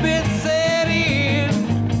a bit set in.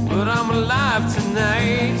 But I'm alive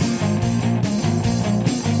tonight.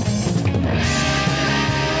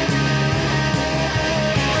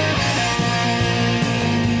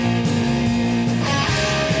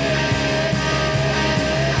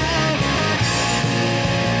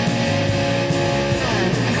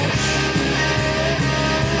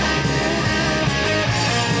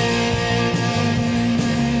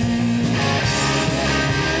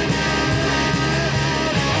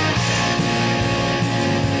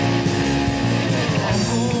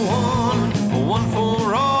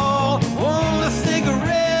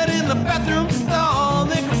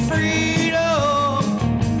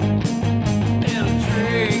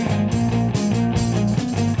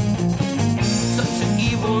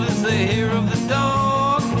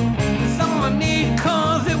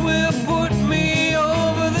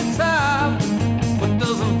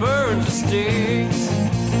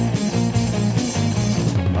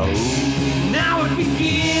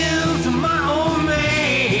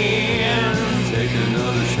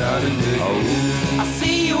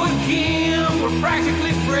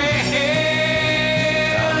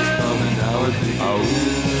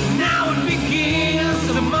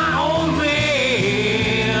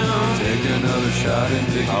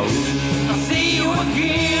 I'll see you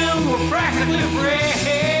again, we're practically friends.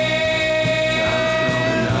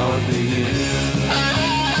 Now it begins.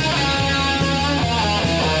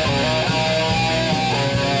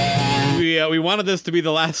 We wanted this to be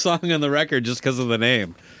the last song on the record just because of the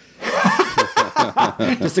name.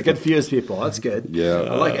 Just to confuse people. That's good. Yeah.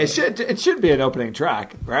 Like it should be an opening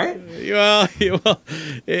track, right? Well,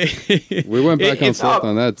 We went back and it's forth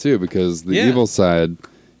on that too, because the Yeah. evil side,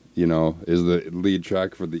 is the lead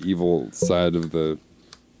track for the evil side of the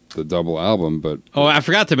double album. But Oh, I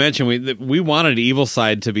forgot to mention we wanted Evil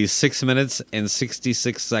Side to be 6 minutes and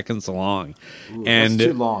 66 seconds long, and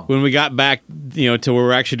that's too long. when we got back, to where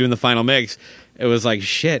we're actually doing the final mix, it was like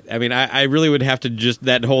shit. I mean, I really would have to just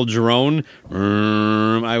that whole drone.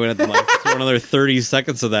 I would have to throw another 30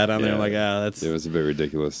 seconds of that on there. Like, that's. it was a bit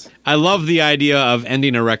ridiculous. I love the idea of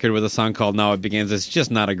ending a record with a song called "Now It Begins." It's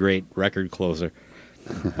just not a great record closer.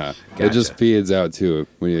 It just fades out too.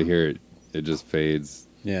 When you hear it, it just fades.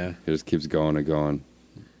 Yeah. It just keeps going and going.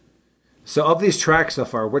 So of these tracks so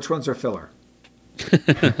far, which ones are filler?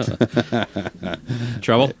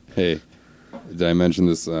 Trouble? Hey, did I mention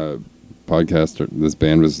this podcast? Or this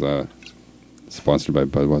band was sponsored by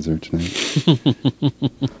Budweiser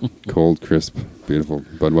tonight. Cold, crisp, beautiful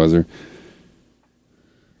Budweiser.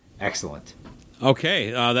 Excellent. Okay,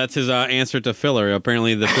 that's his answer to filler.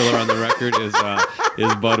 Apparently, the filler on the record is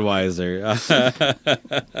Budweiser.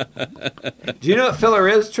 Do you know what filler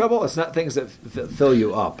is, Trouble? It's not things that fill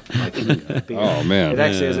you up. Like, Oh, man. It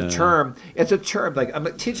actually is a term. It's a term. Like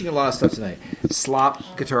I'm teaching a lot of stuff tonight. Slop,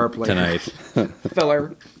 guitar player. Tonight.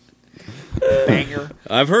 Filler. Banger.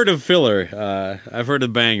 I've heard of filler. I've heard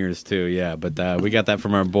of bangers too. Yeah, but we got that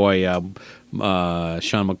from our boy Sean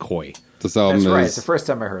McCoy. This album That's right. It's is the first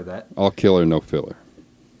time I heard that. all killer, no filler.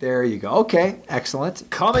 There you go. Okay, excellent.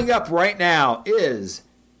 Coming up right now is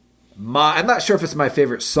I'm not sure if it's my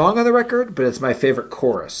favorite song on the record, but it's my favorite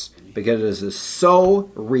chorus because it is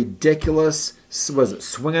so ridiculous. Was it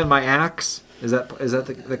 "Swing on My Axe"? Is that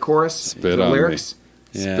the chorus? Spit the on lyrics?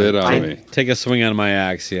 me. Yeah. Spit on me. Take a swing on my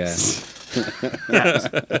axe. Yeah. Yes.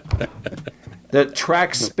 The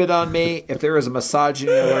track "Spit on Me." If there is a misogyny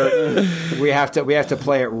alert, we have to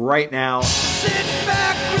play it right now. Sit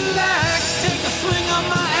back, relax, take a swing on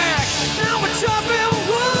my axe. Now we're chopping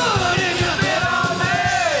wood and you spit on me.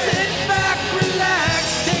 Sit back,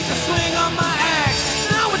 relax, take a swing on my axe.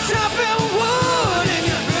 Now we're chopping wood and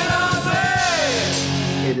you spit on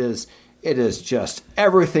me. It is just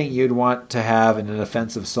everything you'd want to have in an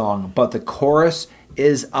offensive song, but the chorus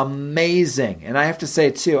is amazing. And I have to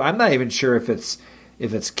say too, I'm not even sure if it's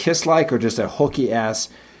Kiss-like or just a hooky ass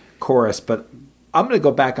chorus, but I'm going to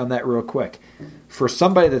go back on that real quick. For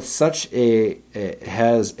somebody that's has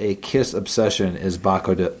a Kiss obsession as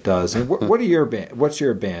Baco does, and what are your band? What's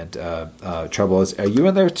your band? Trouble are you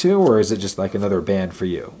in there too, or is it just like another band for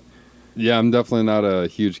you? Yeah, I'm definitely not a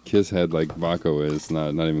huge Kiss head like Baco is.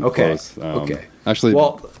 Not even Okay. close. Okay. Actually,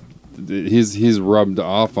 Well, he's rubbed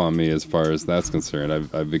off on me as far as that's concerned.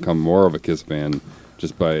 I've become more of a Kiss fan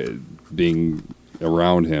just by being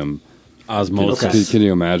around him. Osmosis. Can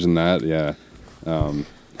you imagine that? Yeah.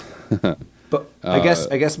 but I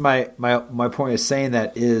guess my point is saying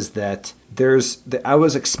that is that I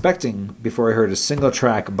was expecting before I heard a single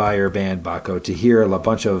track by your band Baco to hear a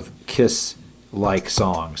bunch of Kiss-like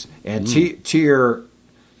songs, and to your,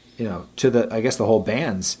 to the I guess the whole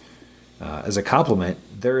band's as a compliment,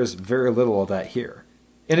 there is very little of that here,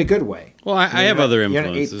 in a good way. Well, I have other you're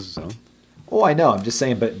not influences. So. Oh, I know. I'm just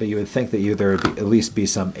saying, but you would think that there would at least be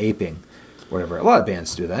some aping, whatever. A lot of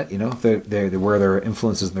bands do that, They wear their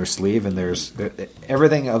influences in their sleeve, and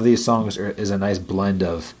everything of these songs is a nice blend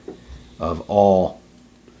of all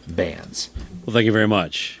bands. Well, thank you very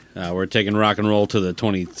much. We're taking rock and roll to the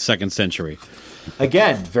 22nd century.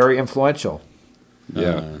 Again, very influential.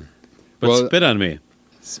 Yeah. But Well- spit on me.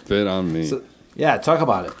 Spit on me. So, yeah, talk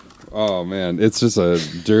about it. Oh man, it's just a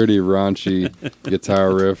dirty, raunchy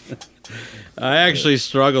guitar riff. I actually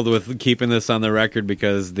struggled with keeping this on the record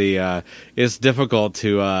because it's difficult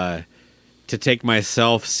to take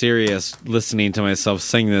myself serious listening to myself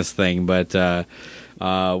sing this thing. But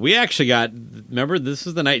we actually remember this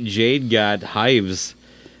is the night Jade got hives,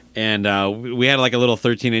 and we had like a little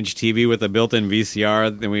 13-inch TV with a built-in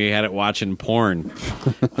VCR, and we had it watching porn.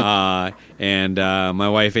 And my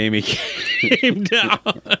wife Amy came down.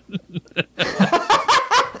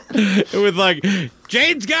 With like,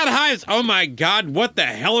 Jade's got hives. Oh my God, what the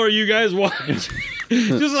hell are you guys watching?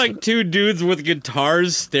 Just like two dudes with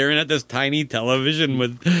guitars staring at this tiny television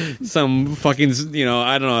with some fucking,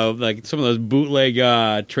 I don't know, like some of those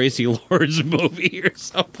bootleg Tracy Lords movie or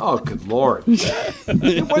something. Oh, good Lord.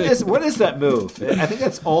 What is that move? I think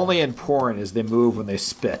that's only in porn is they move when they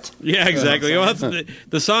spit. Yeah, exactly. Well,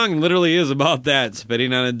 the song literally is about that,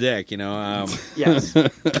 spitting on a dick, Yes.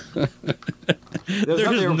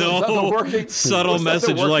 There's no subtle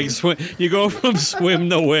message like swim. You go from swim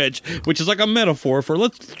to witch, which is like a metaphor for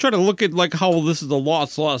let's try to look at like how this is a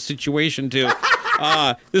lost situation to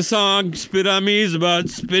this song "Spit on Me" is about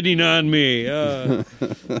spitting on me. The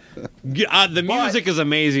music is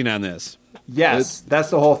amazing on this. Yes, that's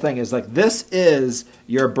the whole thing. Is like this is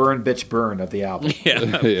your burn bitch burn of the album.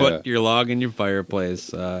 Yeah, put your log in your fireplace.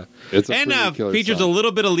 It's a and pretty killer features song. a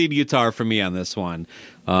little bit of lead guitar for me on this one.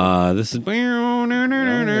 This is.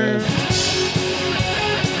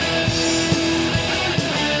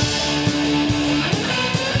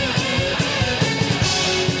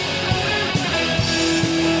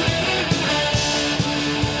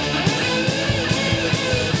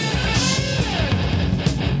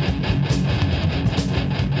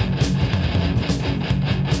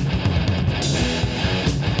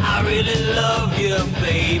 I really love you,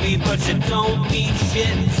 baby, but you don't mean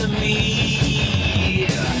shit to me.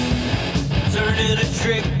 Turning a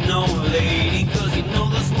trick, no lady, cause you know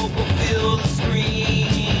the smoke will fill the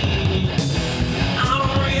screen. I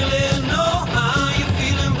don't really know how you're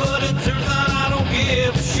feeling, but it turns out I don't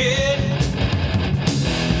give a shit.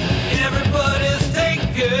 Everybody's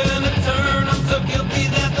taking a turn, I'm so guilty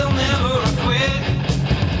that they'll never quit.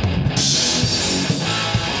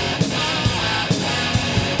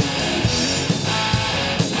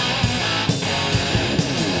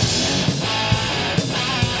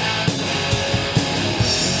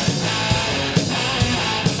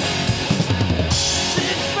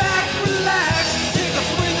 Sit back, relax, take a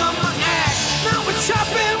swing on my axe. Now we're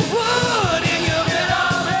chopping wood and you'll get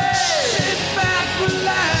on me. Sit back,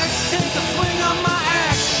 relax, take a swing on my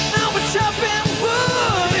axe. Now we're chopping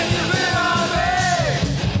wood and you'll get on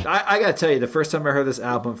me. I gotta tell you, the first time I heard this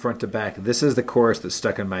album front to back, this is the chorus that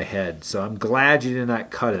stuck in my head. So I'm glad you did not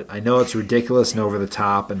cut it. I know it's ridiculous and over the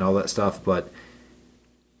top and all that stuff, but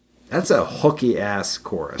that's a hooky ass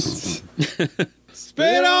chorus.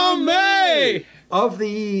 Spit on me! Of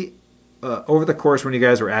the over the course when you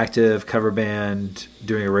guys were active, cover band,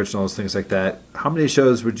 doing originals, things like that, how many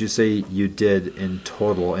shows would you say you did in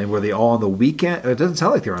total? And were they all on the weekend? It doesn't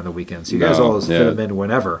sound like they were on the weekends. You guys No, always fit them in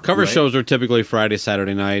whenever. Cover right? shows are typically Friday,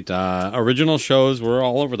 Saturday night. Original shows were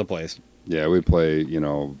all over the place. Yeah, we play,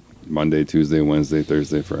 Monday, Tuesday, Wednesday,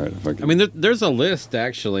 Thursday, Friday. I mean, there's a list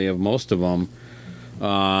actually of most of them.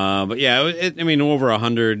 But yeah, over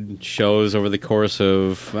 100 shows over the course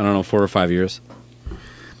of 4 or 5 years.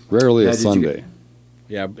 Rarely Now, a did you Sunday.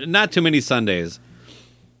 Yeah, not too many Sundays.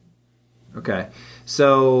 Okay.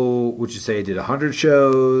 So would you say you did 100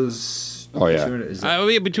 shows? Oh, yeah. Is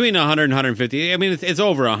it- Between 100 and 150. I mean, it's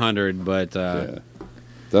over 100, but Yeah,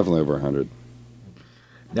 definitely over 100.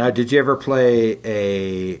 Now, did you ever play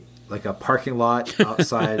a parking lot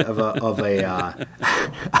outside of a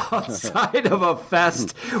outside of a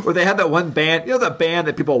fest where they had that one band, that band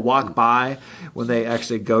that people walk by when they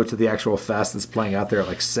actually go to the actual fest that's playing out there at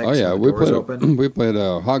like 6? Oh yeah, when the we doors played. open? We played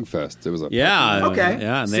a Hogfest. It was a yeah, Okay.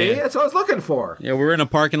 yeah. And See, that's what I was looking for. yeah, we were in a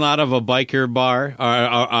parking lot of a biker bar,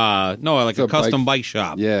 like a a custom bike- bike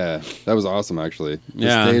shop. Yeah, that was awesome actually. The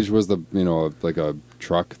Yeah. stage was like a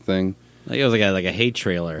truck thing. It was like a hay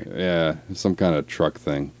trailer. Yeah, some kind of truck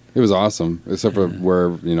thing. It was awesome, except for where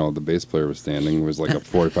the bass player was standing was like a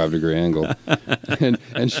 45-degree angle,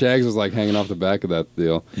 and Shags was like hanging off the back of that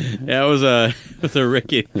deal. Yeah, it was a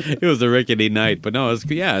rickety night, but no,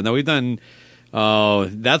 we've done. Oh,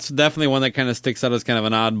 that's definitely one that kind of sticks out as kind of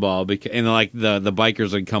an oddball because, and like the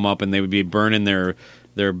bikers would come up and they would be burning their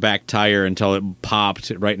back tire until it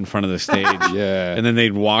popped right in front of the stage. Yeah. And then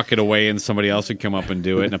they'd walk it away and somebody else would come up and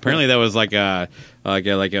do it. And apparently that was like a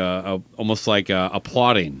almost like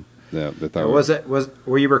applauding. Yeah, they thought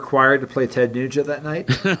Were you required to play Ted Nugent that night?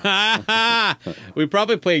 We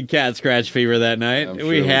probably played Cat Scratch Fever that night. I'm sure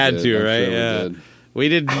we had did. to, I'm right? sure we Yeah. did. We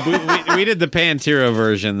did. We did the Pantera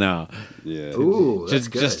version though, Yeah. Ooh, that's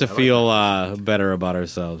good. just to I like feel that. better about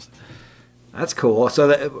ourselves. That's cool.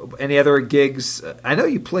 So, any other gigs? I know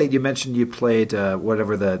you played. You mentioned you played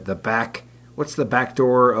whatever the back. What's the back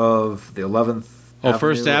door of the 11th? Oh,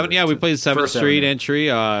 First Avenue. Yeah, we played 7th First Street Avenue. entry.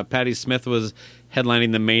 Patti Smith was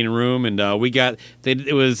headlining the main room, and we got they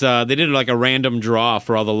did like a random draw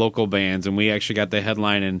for all the local bands, and we actually got the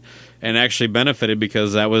headline and actually benefited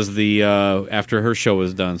because that was the after her show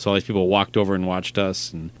was done. So all these people walked over and watched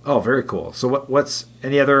us. And Oh, very cool. So, what's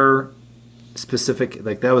any other specific?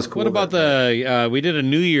 Like that was cool. what about we did a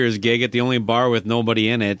New Year's gig at the only bar with nobody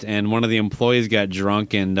in it, and one of the employees got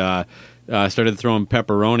drunk and started throwing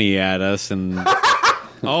pepperoni at us, and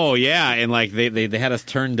oh yeah, and like they had us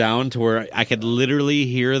turned down to where I could literally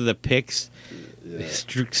hear the picks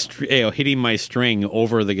hitting my string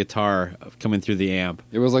over the guitar coming through the amp.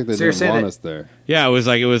 It was like they So you're didn't saying want that- us there. Yeah, it was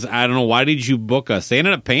I don't know, why did you book us? They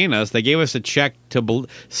ended up paying us. They gave us a check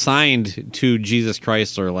signed to Jesus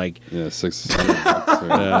Chrysler, like, Yeah,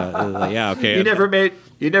 $600. Or, yeah, okay. You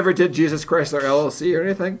never did Jesus Chrysler LLC or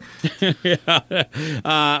anything?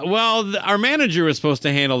 Well, our manager was supposed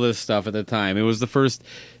to handle this stuff at the time. It was the first.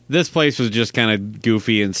 This place was just kind of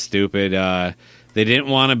goofy and stupid. They didn't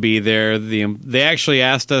want to be there. They actually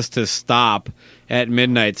asked us to stop at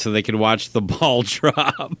midnight so they could watch the ball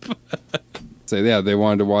drop. Say, yeah, they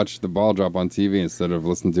wanted to watch the ball drop on TV instead of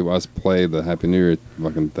listening to us play the Happy New Year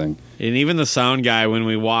fucking thing. And even the sound guy, when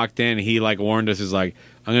we walked in, he like warned us. He's like,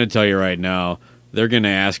 "I'm going to tell you right now, they're going to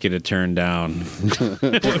ask you to turn down."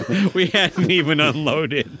 We hadn't even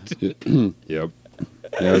unloaded. Yep. Yeah,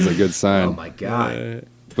 it was a good sign. Oh my God.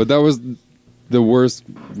 But that was the worst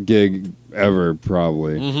gig ever,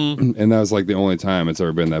 probably. And that was like the only time it's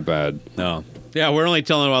ever been that bad. No. Yeah, we're only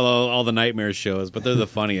telling about all the Nightmare shows, but they're the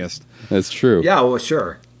funniest. That's true. Yeah, well,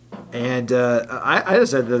 sure. And I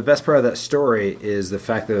just said the best part of that story is the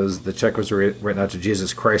fact that the check was written out to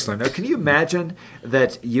Jesus Chrysler. Now, can you imagine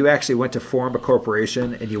that you actually went to form a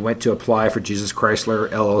corporation and you went to apply for Jesus Chrysler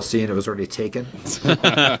LLC and it was already taken?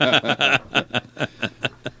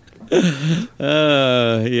 Yeah,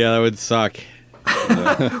 that would suck.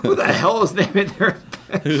 Who the hell is naming their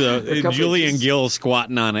company? Julian Gill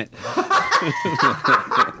squatting on it.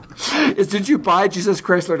 Did you buy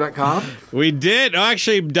JesusChrysler.com? We did. Oh,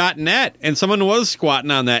 actually, .net. And someone was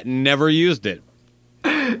squatting on that and never used it.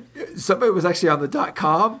 Somebody was actually on the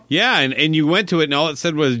 .com? Yeah, and you went to it and all it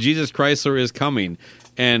said was Jesus Chrysler is coming.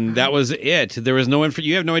 And that was it. There was no info.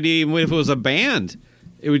 You have no idea even if it was a band.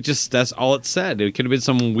 It was just, that's all it said. It could have been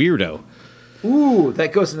some weirdo. Ooh,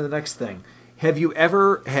 that goes into the next thing. Have you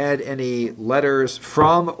ever had any letters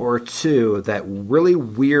from or to that really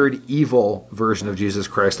weird, evil version of Jesus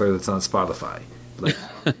Chrysler that's on Spotify?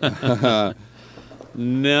 Like,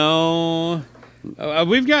 No.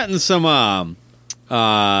 We've gotten some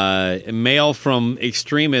mail from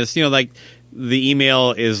extremists. You know, like the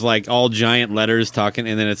email is like all giant letters talking,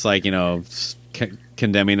 and then it's like, you know,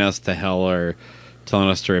 condemning us to hell or telling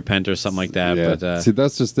us to repent or something like that. Yeah. But See,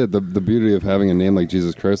 that's just it. The beauty of having a name like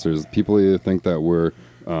Jesus Chrysler is people either think that we're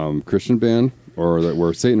Christian band or that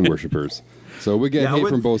we're Satan worshipers. So we get hate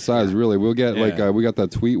from both sides, really. We'll get, like, we got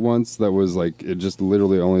that tweet once that was, like, it just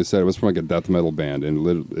literally only said, it was from, like, a death metal band,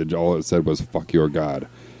 and all it said was, "Fuck your God."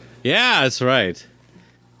 yeah, that's right.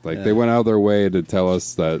 Like, they went out of their way to tell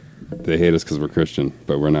us that they hate us because we're Christian,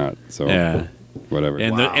 but we're not. So, Yeah. whatever.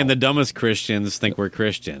 And Wow. the dumbest Christians think we're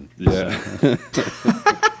Christian. yeah.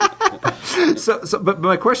 but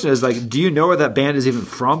my question is, like, do you know where that band is even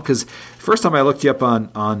from? Because first time I looked you up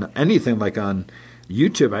on anything, like on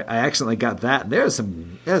YouTube, I accidentally got that. And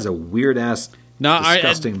there's a weird ass,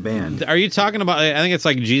 disgusting band. Are you talking about? I think it's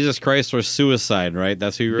like Jesus Chrysler Suicide, right?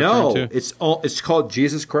 That's who you're referring No, to. it's called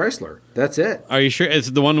Jesus Chrysler. That's it. Are you sure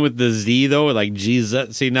it's the one with the Z though? Like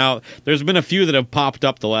Jesus. See, now there's been a few that have popped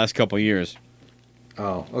up the last couple of years.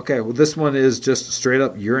 Oh, okay. Well, this one is just straight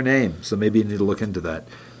up your name, so maybe you need to look into that.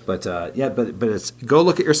 But but it's go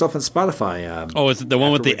look at yourself on Spotify. Oh, it's the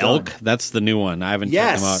one with after the we're elk. done. That's the new one. I haven't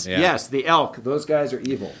checked them out. Yeah. Yes, the elk. Those guys are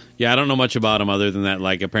evil. Yeah, I don't know much about them other than that.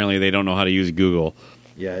 Like, apparently they don't know how to use Google.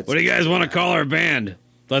 Yeah. It's, What do you guys want to call our band?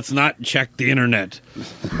 Let's not check the internet.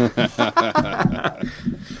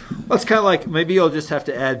 Well, it's kind of like maybe you'll just have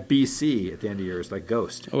to add BC at the end of yours, like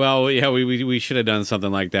Ghost. Well, yeah, we should have done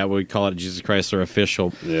something like that. We call it Jesus Chrysler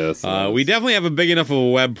Official. Yes. We definitely have a big enough of a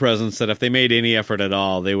web presence that if they made any effort at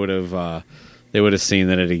all, they would have seen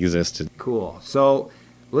that it existed. Cool. So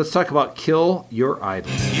let's talk about Kill Your Idol.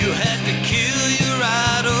 You had to kill your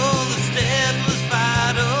idol, this deathless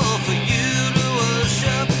vital, for you to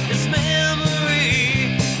worship its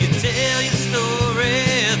memory. You tell your story,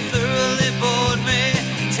 thoroughly bored me.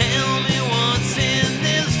 Tell me what's in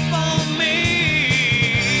this for me.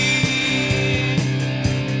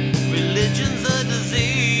 Religion's a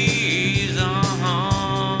disease,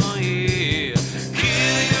 yeah.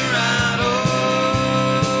 Kill your idol,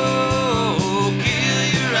 kill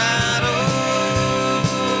your idol,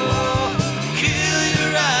 kill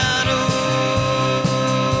your idol,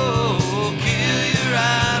 kill your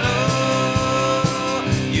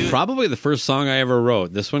idol. Probably the first song I ever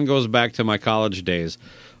wrote. This one goes back to my college days.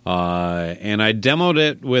 And I demoed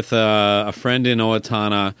it with a friend in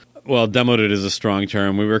Owatonna. Well, demoed it is a strong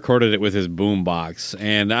term. We recorded it with his boombox.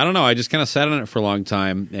 And I don't know, I just kind of sat on it for a long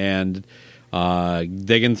time. And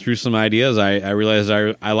digging through some ideas, I realized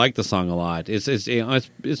I like the song a lot.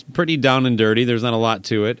 It's pretty down and dirty. There's not a lot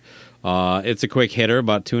to it. It's a quick hitter,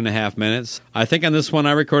 about 2.5 minutes. I think on this one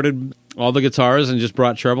I recorded all the guitars and just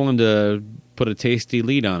brought treble in to put a tasty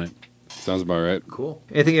lead on it. Sounds about right. Cool.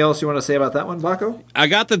 Anything else you want to say about that one, Baco? I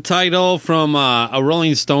got the title from a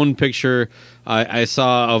Rolling Stone picture I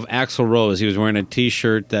saw of Axl Rose. He was wearing a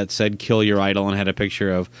T-shirt that said "Kill Your Idol" and had a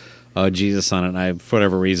picture of Jesus on it. And for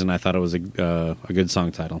whatever reason, I thought it was a good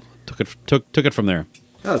song title. Took it from there.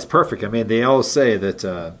 No, that's perfect. I mean, they always say that.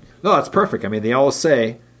 No, that's perfect. I mean, they always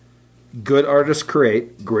say, "Good artists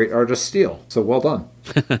create, great artists steal." So well done.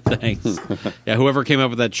 Thanks. Yeah, whoever came up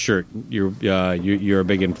with that shirt, you're a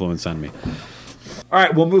big influence on me. All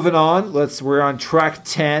right, well, moving on. We're on track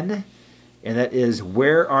 10, and that is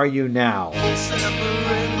 "Where Are You Now?"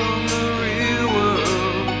 Separate from the real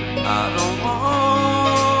world, I don't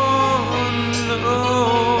want to know.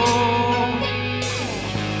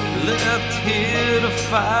 Left here to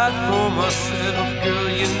fight for myself, girl,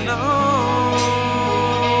 you know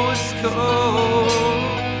it's cold.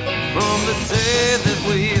 From the day that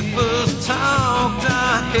we first talked, I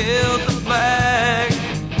held the flag,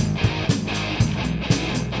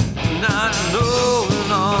 not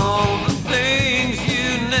knowing all the things you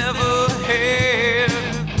never had.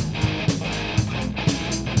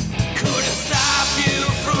 Couldn't stop you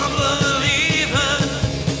from believing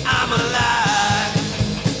I'm alive.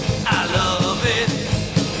 I love it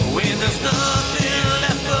when there's nothing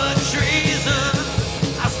left but treason.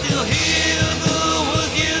 I still hear the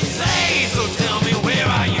words you say. So tell me, where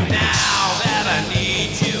are you now that I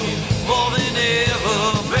need you more than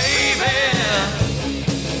ever, baby?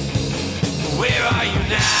 Where are you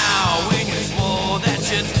now when you swore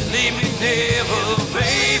that you'd leave me never,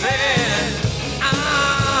 baby?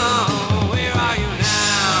 Oh, where are you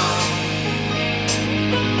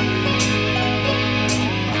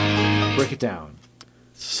now? Break it down.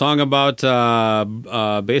 Song about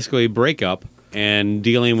basically breakup and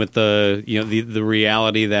dealing with the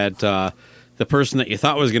reality that the person that you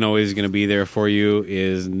thought was always going to be there for you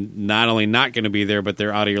is not only not going to be there, but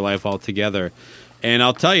they're out of your life altogether. And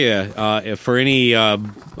I'll tell you, if for any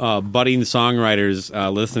budding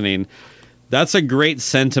songwriters listening, that's a great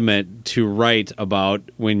sentiment to write about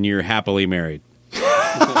when you're happily married.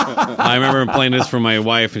 I remember playing this for my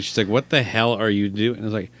wife, and she's like, "What the hell are you doing?" And I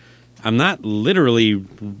was like, "I'm not literally,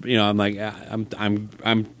 I'm like,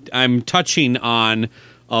 I'm touching on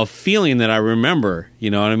a feeling that I remember.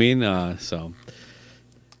 You know what I mean? So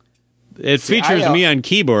it features me on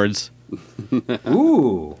keyboards."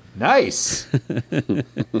 Ooh, nice.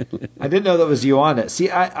 I didn't know that was you on it.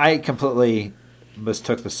 See, I completely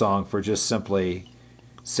mistook the song for just simply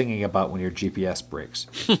singing about when your GPS breaks.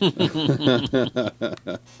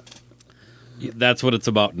 That's what it's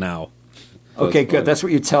about now. Okay, good. That's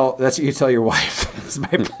what you tell your wife. That's my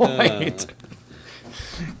point.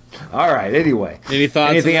 All right. Anyway, Any thoughts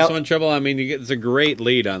on Anything this else? one, Trouble? I mean, it's a great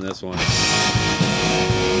lead on this one.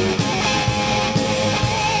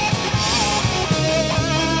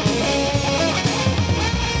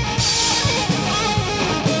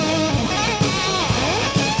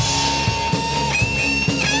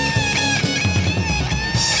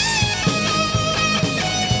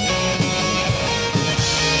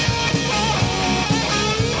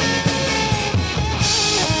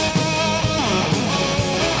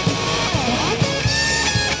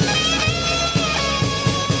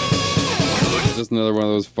 Just another one of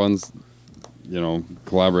those fun,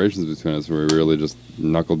 collaborations between us where we really just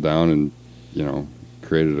knuckled down and,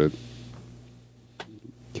 created a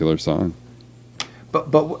killer song. But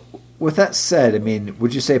with that said, I mean,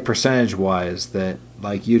 would you say percentage-wise that,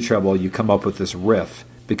 like you, Treble, you come up with this riff?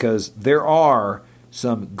 Because there are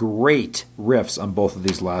some great riffs on both of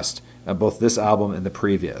these both this album and the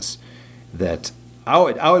previous, that I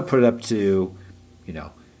would put it up to,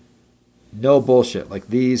 no bullshit. Like,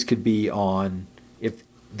 these could be on, if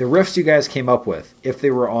the riffs you guys came up with, if they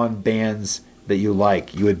were on bands that you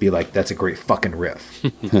like, you would be like, that's a great fucking riff.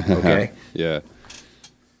 Okay? Yeah.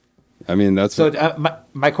 I mean, that's So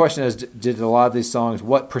my question is, did a lot of these songs,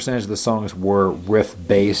 what percentage of the songs were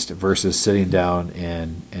riff-based versus sitting down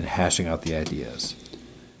and hashing out the ideas?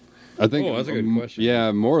 I think. Oh, that's a good question.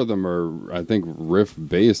 Yeah, more of them are, I think,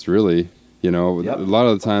 riff-based, really. Yep. A lot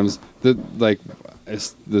of the times, the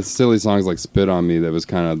silly songs like "Spit on Me," that was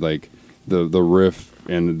kind of like the riff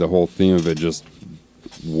and the whole theme of it just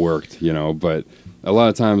worked, But a lot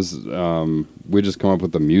of times, we just come up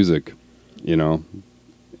with the music, and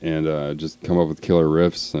just come up with killer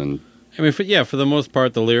riffs. And I mean, for the most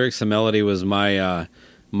part, the lyrics and melody was my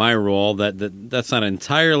role. That's not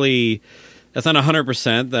entirely. That's not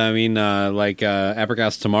 100%. I mean,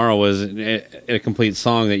 Apricot's Tomorrow was a complete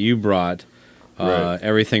song that you brought. Right.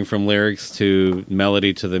 Everything from lyrics to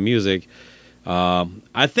melody to the music.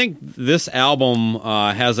 I think this album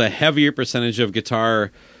has a heavier percentage of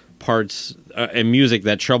guitar parts and music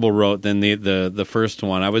that Trouble wrote than the first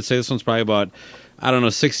one. I would say this one's probably about, I don't know,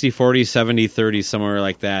 60-40, 70-30, somewhere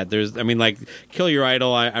like that. Like Kill Your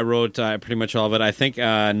Idol, I wrote pretty much all of it. I think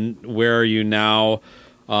Where Are You Now,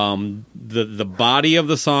 the body of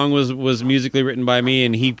the song was musically written by me,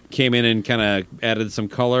 and he came in and kind of added some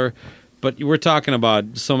color. But we're talking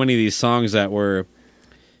about so many of these songs that were,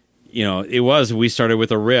 we started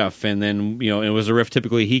with a riff, and then, it was a riff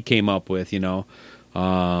typically he came up with,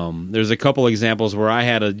 There's a couple examples where I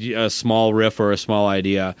had a small riff or a small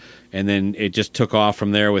idea, and then it just took off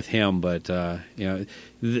from there with him. But,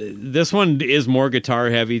 this one is more guitar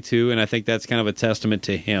heavy, too, and I think that's kind of a testament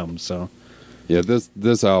to him, so... Yeah,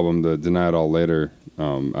 this album, the Deny It All Later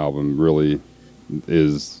album, really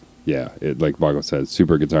is, like Bago said,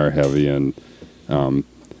 super guitar heavy, and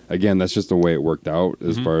again, that's just the way it worked out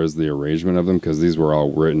as far as the arrangement of them, because these were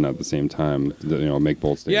all written at the same time. Make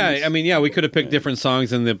bold statements. Yeah, we could have picked different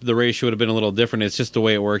songs, and the ratio would have been a little different. It's just the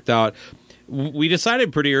way it worked out. We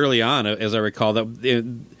decided pretty early on, as I recall, that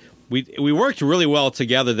we worked really well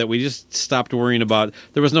together, that we just stopped worrying about.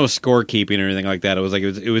 There was no scorekeeping or anything like that. It was like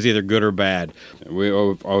it was either good or bad. We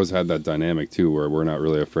always had that dynamic too, where we're not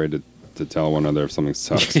really afraid to tell one another if something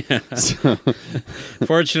sucks. So.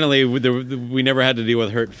 Fortunately, we never had to deal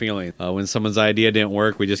with hurt feelings. When someone's idea didn't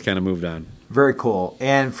work, we just kind of moved on. Very cool.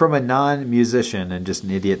 And from a non-musician and just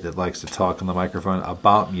an idiot that likes to talk on the microphone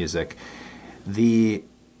about music,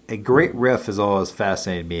 a great riff has always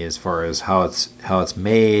fascinated me as far as how it's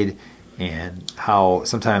made, and how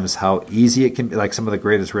easy it can be. Like, some of the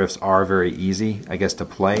greatest riffs are very easy, I guess, to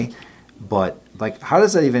play. But like, how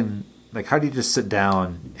does that even, like, how do you just sit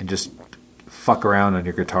down and just fuck around on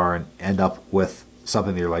your guitar and end up with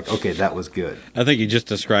something that you're like, okay, that was good? I think you just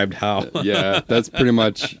described how. Yeah, that's pretty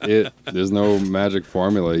much it. There's no magic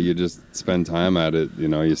formula. You just spend time at it.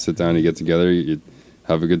 You sit down, you get together, you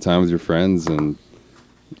have a good time with your friends, and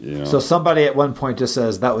So somebody at one point just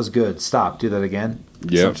says, that was good, stop, do that again.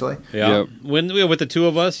 Yep. Essentially. Yeah. Yep. With the two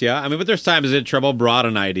of us, yeah. I mean, but there's times that Trouble brought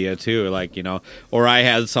an idea too, like, or I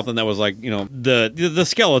had something that was like, the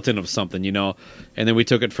skeleton of something, and then we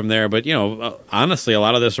took it from there. But, honestly, a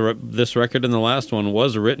lot of this record and the last one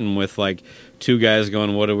was written with like two guys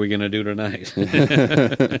going, what are we going to do tonight?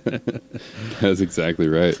 That's exactly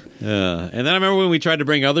right. Yeah. And then I remember when we tried to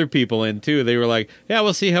bring other people in too, they were like, yeah,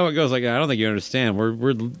 we'll see how it goes. Like, I don't think you understand.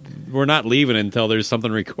 We're not leaving until there's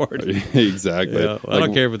something recorded. Exactly. Yeah, I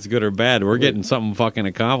don't care if it's good or bad. We're getting something fucking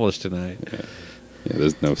accomplished tonight. Yeah,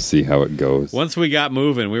 there's no see how it goes. Once we got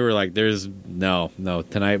moving, we were like, there's no,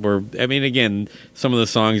 tonight again, some of the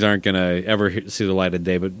songs aren't going to ever see the light of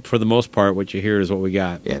day, but for the most part, what you hear is what we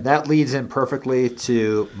got. Yeah, that leads in perfectly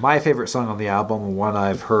to my favorite song on the album, one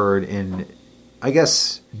I've heard in, I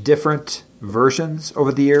guess, different versions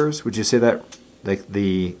over the years. Would you say that, like,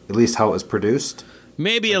 at least how it was produced?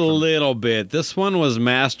 Maybe a little bit. This one was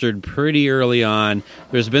mastered pretty early on.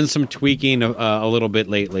 There's been some tweaking a little bit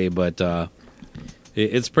lately, but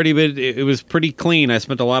it's pretty big. It was pretty clean. I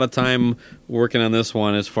spent a lot of time working on this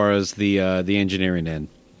one as far as the engineering end.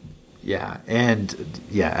 Yeah, and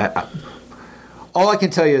all I can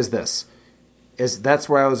tell you is this: that's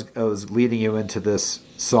where I was leading you into this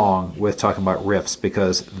song with talking about riffs,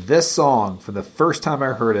 because this song, for the first time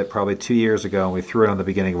I heard it, probably 2 years ago, and we threw it on the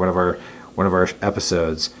beginning of one of our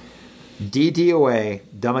episodes. DDOA,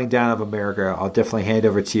 Dumbing Down of America, I'll definitely hand it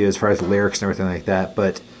over to you as far as lyrics and everything like that,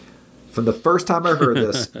 but from the first time I heard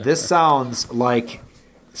this sounds like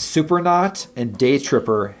Supernaut and Day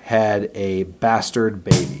Tripper had a bastard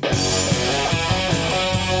baby.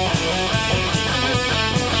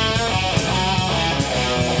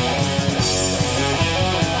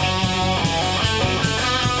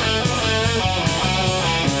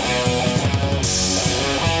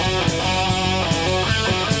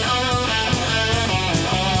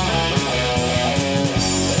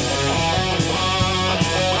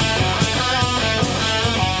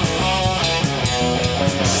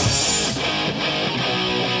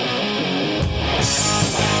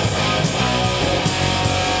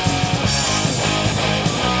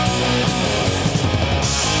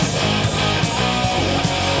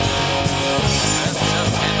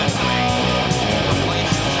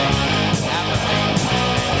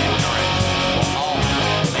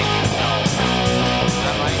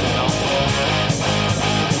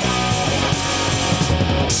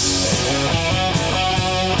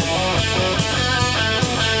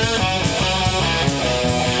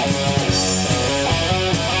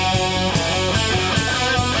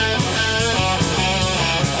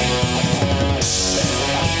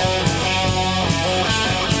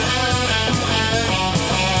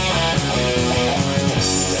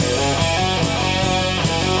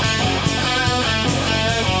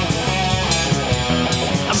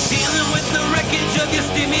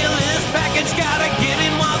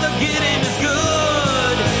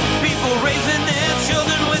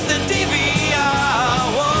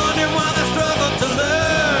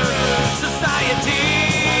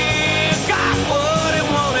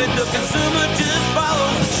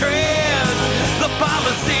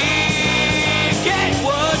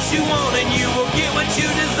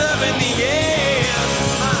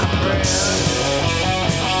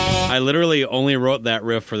 literally only wrote that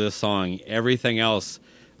riff for this song. Everything else,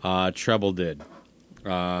 Treble did.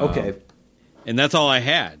 Okay. And that's all I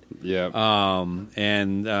had. Yeah.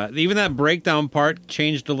 And even that breakdown part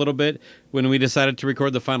changed a little bit when we decided to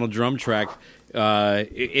record the final drum track.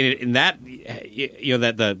 In that, you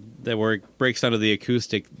know, that where it breaks down to the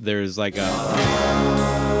acoustic, there's like a.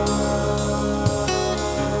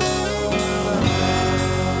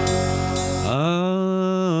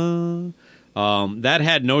 That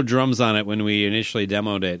had no drums on it when we initially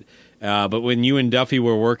demoed it. But when you and Duffy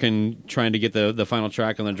were working, trying to get the final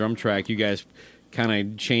track on the drum track, you guys kind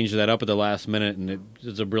of changed that up at the last minute, and it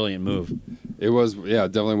was a brilliant move. It was, yeah,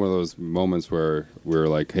 definitely one of those moments where we were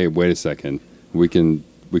like, hey, wait a second. We can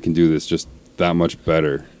do this just that much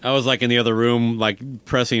better. I was like in the other room, like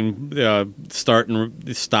pressing start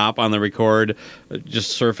and stop on the record,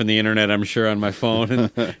 just surfing the internet, I'm sure, on my phone.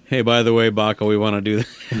 And hey, by the way, Baco, we want to do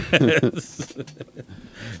this.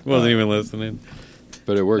 Wasn't even listening.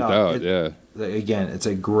 But it worked out, yeah. Again, it's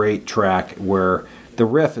a great track where the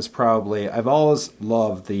riff is probably, I've always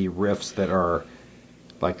loved the riffs that are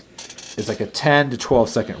like, it's like a 10 to 12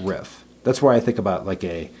 second riff. That's why I think about like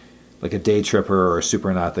a Day Tripper or a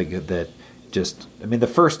Supernaut that just, I mean, the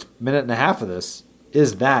first minute and a half of this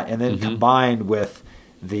is that, and then combined with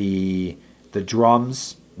the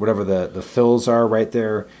drums, whatever the fills are right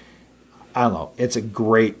there. I don't know. It's a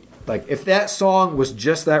great, like, if that song was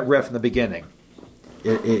just that riff in the beginning,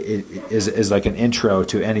 it is like an intro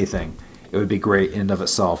to anything. It would be great in and of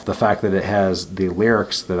itself. The fact that it has the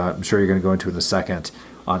lyrics that I'm sure you're going to go into in a second,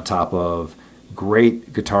 on top of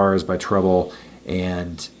great guitars by Treble,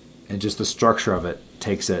 and just the structure of it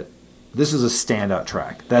takes it. This is a standout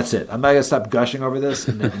track. That's it. I'm not going to stop gushing over this.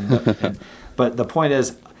 But the point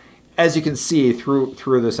is, as you can see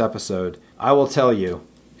through this episode, I will tell you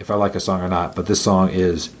if I like a song or not, but this song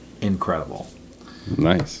is incredible.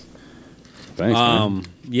 Nice. Thanks, man.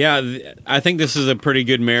 Yeah, I think this is a pretty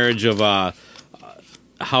good marriage of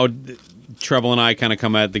how Treble and I kind of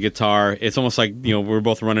come at the guitar. It's almost like, you know, we're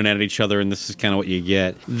both running at each other, and this is kind of what you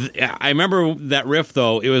get. I remember that riff,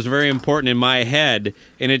 though. It was very important in my head,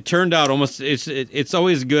 and it turned out almost. It's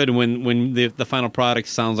always good when the final product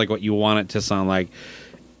sounds like what you want it to sound like.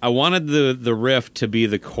 I wanted the riff to be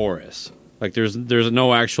the chorus. Like there's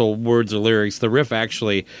no actual words or lyrics. The riff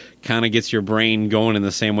actually kind of gets your brain going in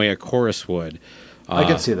the same way a chorus would. I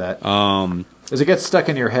can see that. As it gets stuck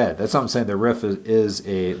in your head. That's what I'm saying. The riff is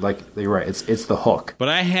a, like, you're right. It's the hook. But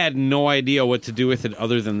I had no idea what to do with it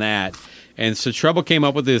other than that. And so Treble came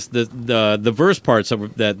up with the verse parts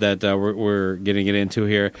that we're getting it into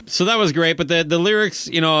here. So that was great. But the lyrics,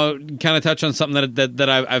 you know, kind of touch on something that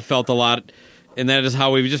I've felt a lot. And that is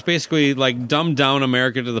how we've just basically like dumbed down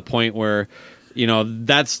America to the point where, you know,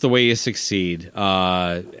 that's the way you succeed.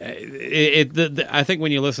 I think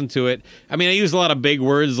when you listen to it, I mean, I use a lot of big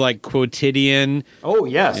words like quotidian. Oh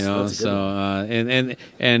yes, you know. So and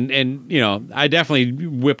you know, I definitely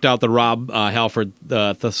whipped out the Rob Halford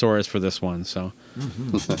thesaurus for this one. So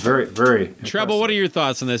very very. Treble, what are your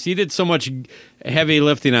thoughts on this? You did so much heavy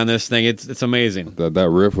lifting on this thing. It's amazing. That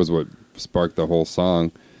riff was what sparked the whole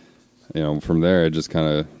song. You know, from there it just kind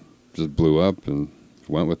of just blew up and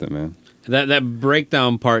went with it, man. That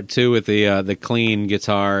breakdown part too, with the clean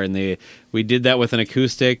guitar, and we did that with an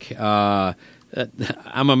acoustic. I'm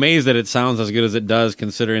amazed that it sounds as good as it does,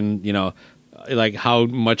 considering, you know, like how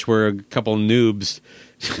much we're a couple noobs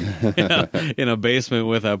in a basement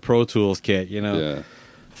with a Pro Tools kit, you know. Yeah.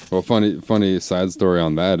 Well, funny side story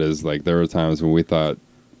on that is, like, there were times when we thought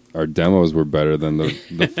our demos were better than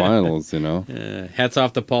the finals, you know. Hats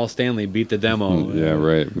off to Paul Stanley, beat the demo. Yeah,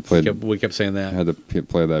 right. We kept saying that. Had to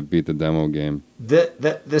play that beat the demo game.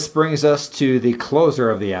 This brings us to the closer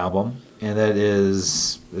of the album, and that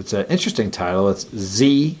is, it's an interesting title. It's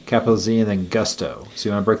Z, capital Z, and then Gusto. So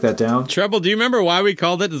you want to break that down? Treble, do you remember why we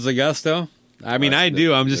called it the Gusto? I mean, I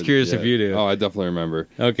do. I'm just curious if you do. Oh, I definitely remember.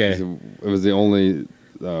 Okay. It was the only...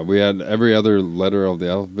 we had every other letter of the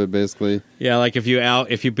alphabet, basically. Yeah, like if you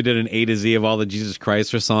did an A to Z of all the Jesus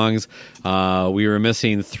Christ songs, we were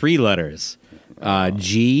missing 3 letters: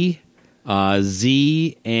 G,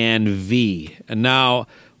 Z, and V. And now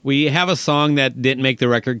we have a song that didn't make the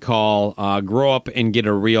record call, "Grow Up and Get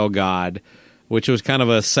a Real God," which was kind of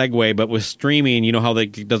a segue. But with streaming, you know how they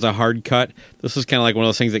does a hard cut. This is kind of like one of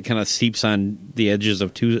those things that kind of seeps on the edges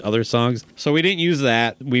of 2 other songs. So we didn't use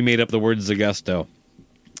that. We made up the word Zagusto,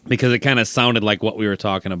 because it kind of sounded like what we were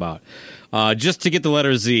talking about, just to get the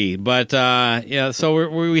letter Z. But, yeah, so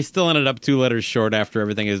we still ended up 2 letters short after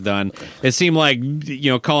everything is done. It seemed like, you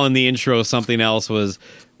know, calling the intro something else was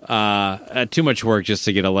too much work just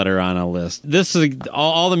to get a letter on a list. This is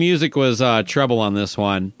all the music was Treble on this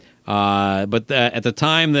one. But at the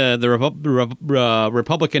time, the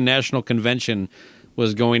Republican National Convention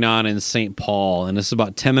was going on in St. Paul, and this is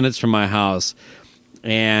about 10 minutes from my house.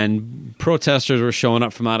 And protesters were showing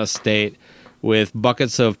up from out of state with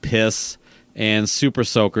buckets of piss and super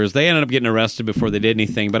soakers. They ended up getting arrested before they did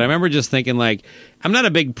anything. But I remember just thinking, like, I'm not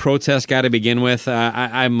a big protest guy to begin with.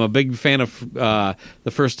 I'm a big fan of the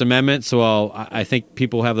First Amendment, so I think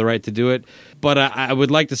people have the right to do it. But I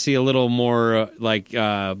would like to see a little more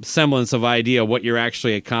semblance of idea of what you're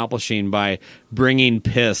actually accomplishing by bringing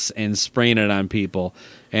piss and spraying it on people.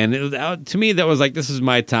 And to me, that was like, this is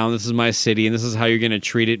my town, this is my city, and this is how you're going to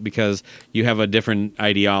treat it because you have a different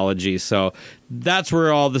ideology. So that's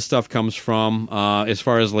where all this stuff comes from as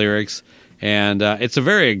far as lyrics. And it's a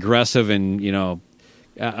very aggressive and,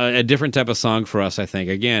 a different type of song for us, I think.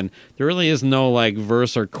 Again, there really is no like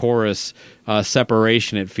verse or chorus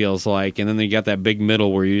separation, it feels like. And then you got that big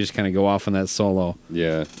middle where you just kind of go off on that solo.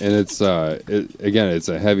 Yeah, and it's a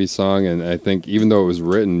heavy song, and I think even though it was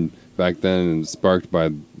written back then and sparked by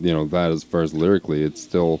that as far as lyrically, it's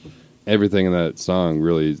still everything in that song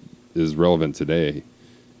really is relevant today,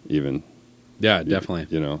 even. Yeah, definitely.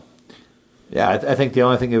 Yeah, I think the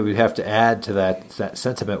only thing that we'd have to add to that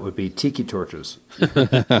sentiment would be tiki torches.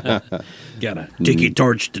 Got a tiki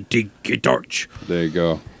torch to tiki torch. There you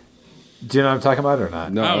go. Do you know what I'm talking about or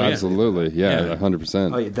not? No, yeah. Absolutely. Yeah,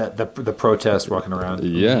 100%. Oh, yeah, the protest walking around.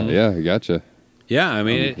 Yeah, I gotcha. Yeah, I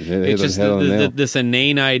mean, it's just this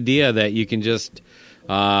inane idea that you can just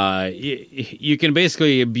you can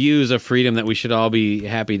basically abuse a freedom that we should all be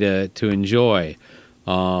happy to enjoy,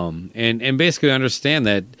 and basically understand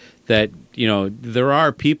that there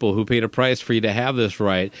are people who paid a price for you to have this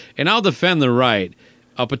right, and I'll defend the right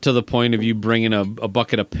up to the point of you bringing a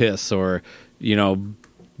bucket of piss or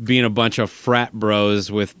being a bunch of frat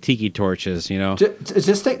bros with tiki torches,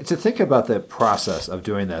 Just think about the process of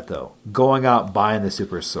doing that, though. Going out, buying the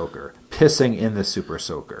super soaker, pissing in the super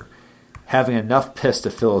soaker, having enough piss to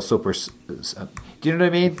fill a super. Do you know what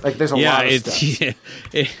I mean? Like, there's a lot of steps.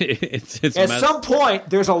 It's At some point,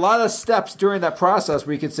 there's a lot of steps during that process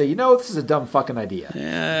where you can say, this is a dumb fucking idea.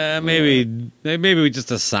 Maybe we just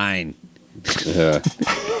assign. Yeah.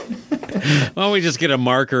 Why don't we just get a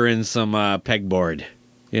marker and some pegboard?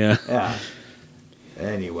 Yeah.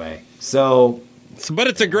 Anyway, but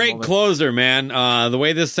it's a great closer, man. The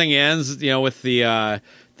way this thing ends, with the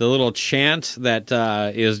little chant that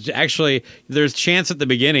is actually, there's chants at the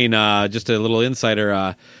beginning. Just a little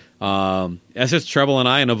insider. That's just Treble and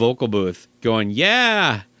I in a vocal booth going,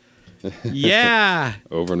 yeah.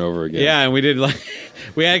 Over and over again. Yeah, and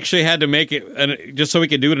we actually had to make it, just so we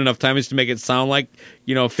could do it enough times to make it sound like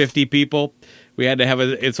 50 people. We had to have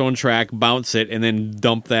its own track, bounce it, and then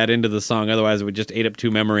dump that into the song. Otherwise, it would just ate up 2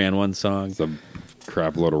 memory on one song. It's a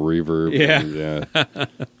crap load of reverb. Yeah.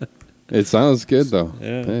 It sounds good, though.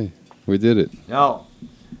 Yeah. Hey, we did it. No.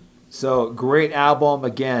 So, great album.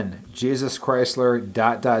 Again, Jesus Chrysler, ...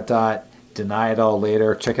 Deny It All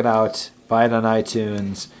Later. Check it out. Buy it on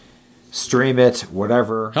iTunes. Stream it,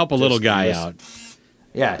 whatever. Help a little guy out.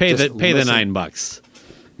 Yeah. Pay the $9.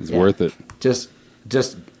 It's worth it. Just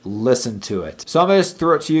listen to it. So I'm going to just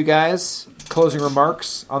throw it to you guys. Closing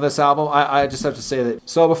remarks on this album. I just have to say that.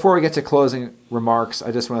 So before we get to closing remarks,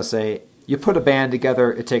 I just want to say, you put a band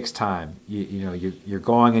together, it takes time. You're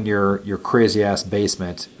going in your crazy ass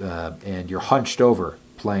basement and you're hunched over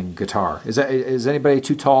playing guitar. Is anybody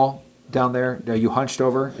too tall down there? Are you hunched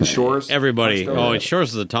over? Is Shores? Everybody. Shores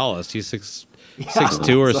is the tallest. He's 6'2"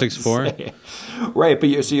 or 6'4". Right, but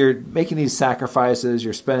you're making these sacrifices.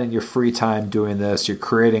 You're spending your free time doing this. You're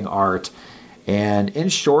creating art, and in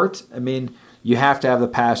short, I mean, you have to have the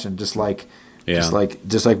passion. Just like we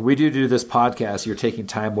do this podcast. You're taking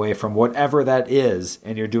time away from whatever that is,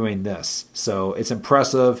 and you're doing this. So it's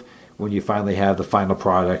impressive when you finally have the final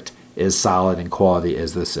product as solid and quality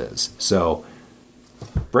as this is. So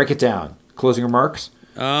break it down. Closing remarks.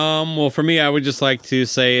 Well, for me, I would just like to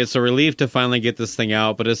say it's a relief to finally get this thing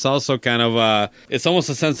out, but it's also kind of it's almost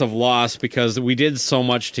a sense of loss because we did so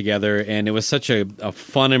much together, and it was such a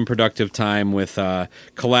fun and productive time with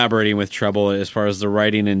collaborating with Treble as far as the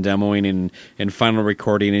writing and demoing and final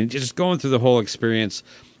recording, and just going through the whole experience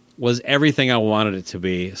was everything I wanted it to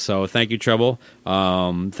be. So thank you, Treble.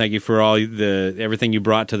 Thank you for everything you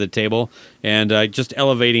brought to the table, and just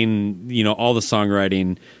elevating all the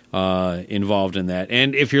songwriting involved in that.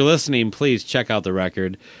 And if you're listening, please check out the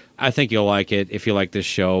record. I think you'll like it if you like this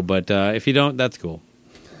show, but if you don't, that's cool.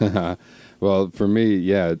 Well, for me,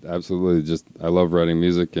 yeah, absolutely. Just I love writing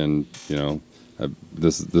music, and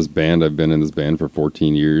this band. I've been in this band for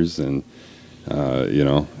 14 years, and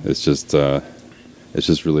it's just it's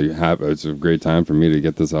just really happy. It's a great time for me to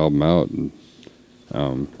get this album out, and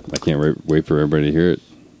I can't wait for everybody to hear it.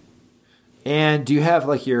 And do you have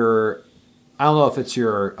like your, I don't know if it's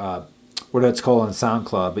your, what it's called on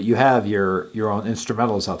SoundCloud, but you have your own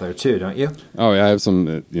instrumentals out there too, don't you? Oh yeah, I have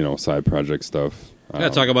some side project stuff. Yeah,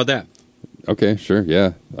 talk about that. Okay, sure,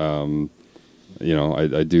 yeah.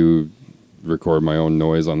 I do record my own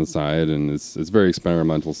noise on the side, and it's very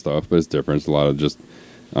experimental stuff, but it's different. It's a lot of just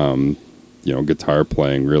guitar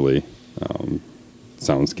playing, really,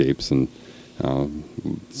 soundscapes and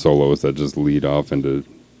solos that just lead off into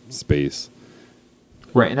space.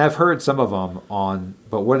 Right, and I've heard some of them on,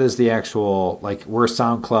 but what is the actual, like, we're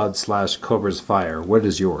SoundCloud/Cobra's Fire. What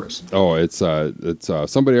is yours? Oh, it's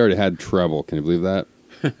somebody already had treble. Can you believe that?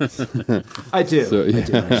 I do. So, I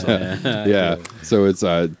do, actually. Yeah. So it's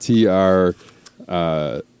TRE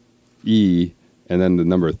and then the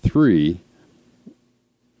number 3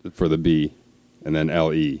 for the B, and then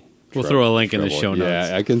LE. We'll throw a link in the show notes.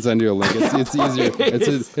 Yeah, I can send you a link. It's easier.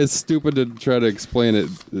 It's stupid to try to explain it.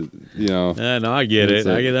 No, I get it.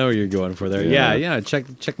 I get what you're going for there. Yeah.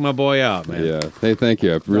 Check my boy out, man. Yeah. Hey, thank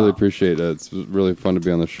you. I really appreciate it. It's really fun to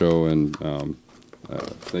be on the show, and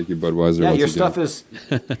thank you, Budweiser.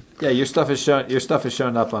 Yeah, your stuff is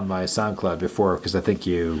shown up on my SoundCloud before because I think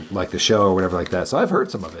you like the show or whatever like that. So I've heard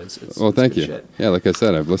some of it. Thank you. Shit. Yeah, like I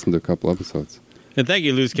said, I've listened to a couple episodes. And thank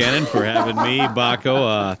you, Loose Cannon, for having me,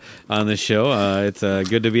 Baco, on the show. It's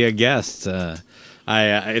good to be a guest.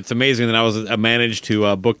 It's amazing that I managed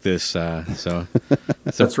to book this. So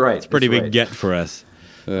that's right. It's a pretty big get for us.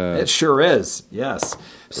 It sure is. Yes.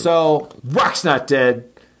 So Rock's not dead.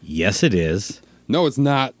 Yes, it is. No, it's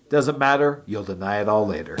not. Doesn't matter. You'll deny it all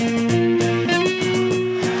later.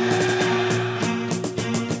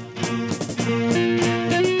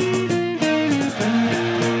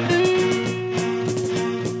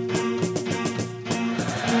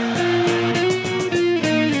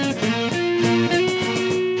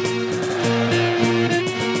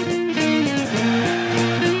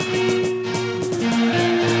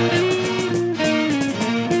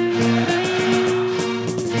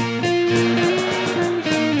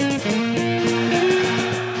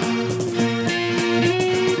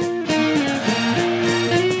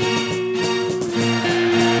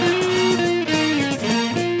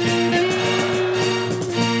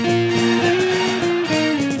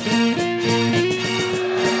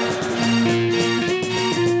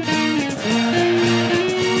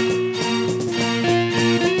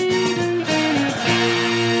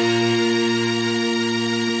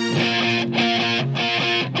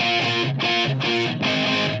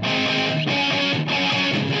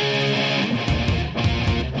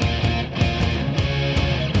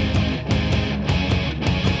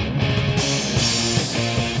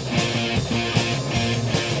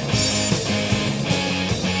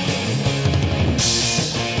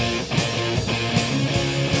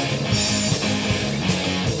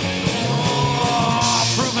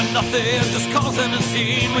 Nothing, just causing a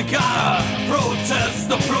scene. We gotta protest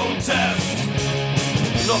the protest.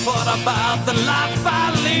 No thought about the life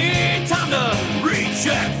I lead. Time to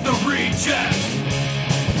reject the reject.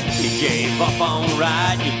 You gave up on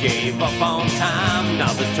right, you gave up on time.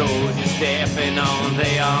 Now the toes you're stepping on,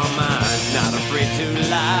 they are mine. Not afraid to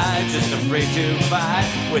lie, just afraid to fight.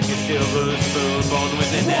 With your silver spoon, born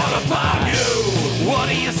with an What about you? What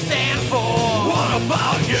do you stand for? What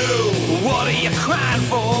about you? What are you crying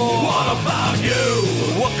for? What about you?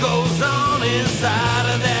 What goes on inside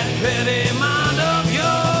of that petty mind of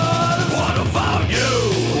yours? What about you?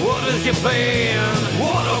 What is your plan?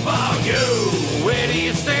 What about you? Where do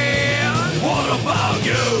you stand? What about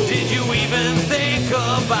you? Did you even think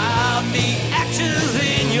about the actions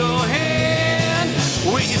in your hand?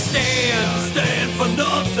 When you stand for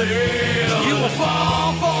nothing. You will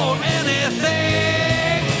fall for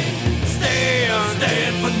anything.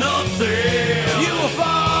 Stand for nothing. You will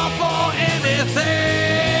fall for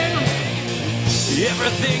anything.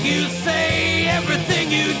 Everything you say,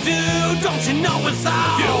 everything you do, don't you know it's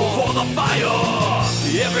all fuel for the fire?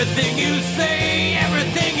 Everything you say,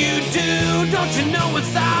 everything you do, don't you know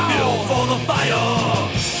it's all fuel for the fire?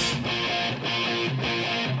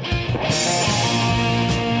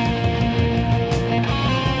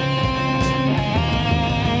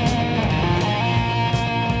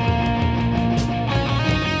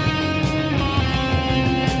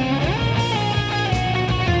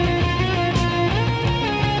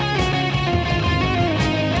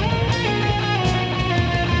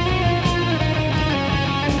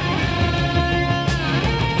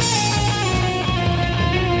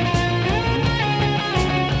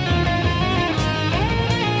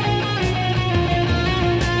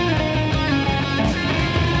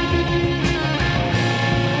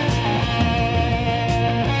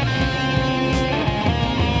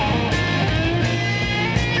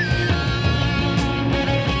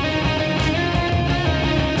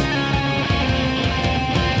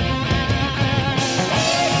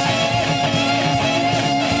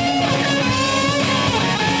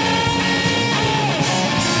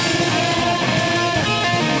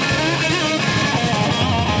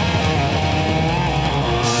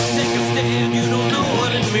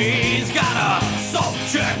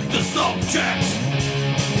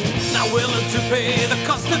 subject. Not willing to pay the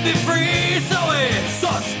cost to be free, so we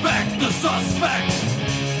suspect the suspect.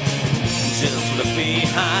 Just look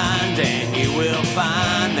behind and you will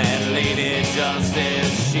find that Lady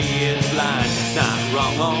Justice, she is blind. Not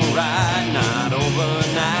wrong or right, not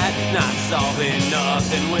overnight, not solving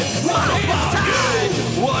nothing with what about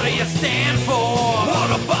you? What do you stand for?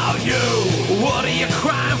 What about you? What are you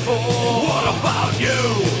crying for? What about you?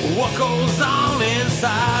 What goes on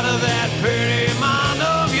inside of that pretty mind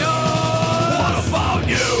of yours? What about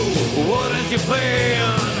you? What is your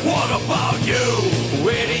plan? What about you?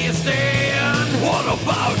 Where do you stand? What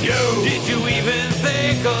about you? Did you even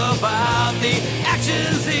think about the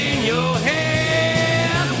actions in your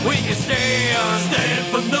hand? When you stand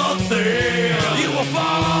for nothing, you will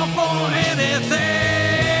fall for anything.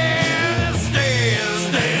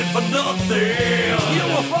 Stand for nothing, you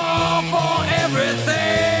will fall for everything.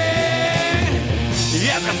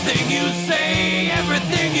 Everything you say,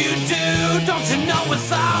 everything you do, don't you know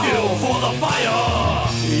it's all fuel for the fire?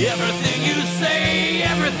 Everything you say,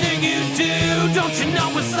 everything you do, don't you know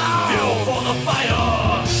it's all fuel for the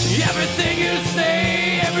fire? Everything you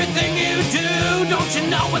say, everything you do, don't you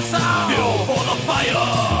know it's all fuel for the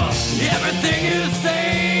fire? Everything you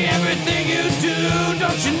say, everything you do,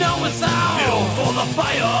 don't you know it's all fuel for the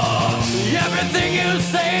fire? Everything you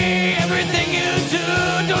say, everything you do,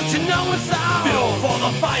 don't you know it's all fuel for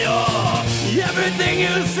the fire? Everything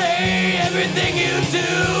you say, everything you do,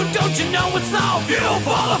 don't you know it's all fuel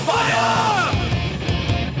for the fire?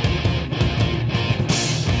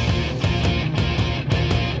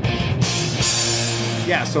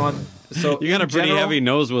 Yeah, so You got a in pretty general- heavy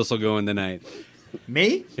nose whistle going tonight.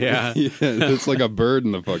 Me? Yeah. Yeah, it's like a bird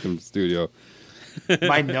in the fucking studio.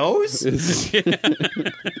 My nose?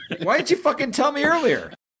 Why didn't you fucking tell me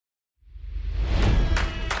earlier?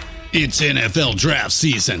 It's NFL draft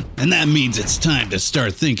season, and that means it's time to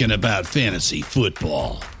start thinking about fantasy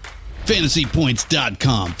football.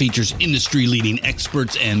 FantasyPoints.com features industry-leading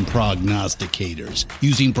experts and prognosticators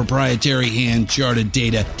using proprietary hand-charted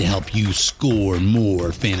data to help you score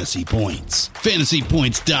more fantasy points.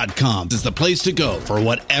 FantasyPoints.com is the place to go for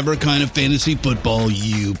whatever kind of fantasy football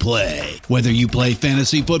you play. Whether you play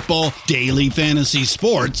fantasy football, daily fantasy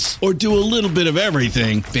sports, or do a little bit of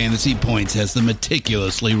everything, Fantasy Points has the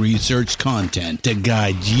meticulously researched content to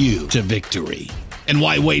guide you to victory. And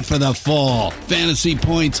why wait for the fall? Fantasy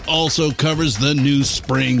Points also covers the new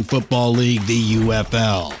spring football league, the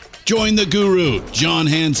UFL. Join the guru, John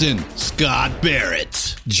Hansen, Scott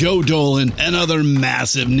Barrett, Joe Dolan, and other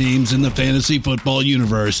massive names in the fantasy football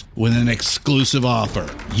universe with an exclusive offer.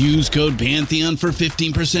 Use code Pantheon for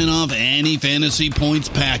 15% off any Fantasy Points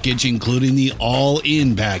package, including the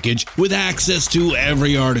all-in package, with access to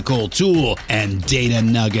every article, tool, and data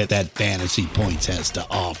nugget that Fantasy Points has to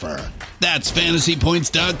offer. That's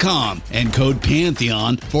FantasyPoints.com and code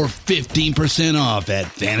Pantheon for 15% off at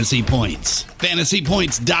Fantasy Points.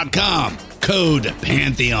 FantasyPoints.com, code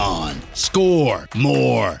Pantheon. Score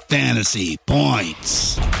more fantasy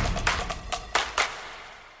points.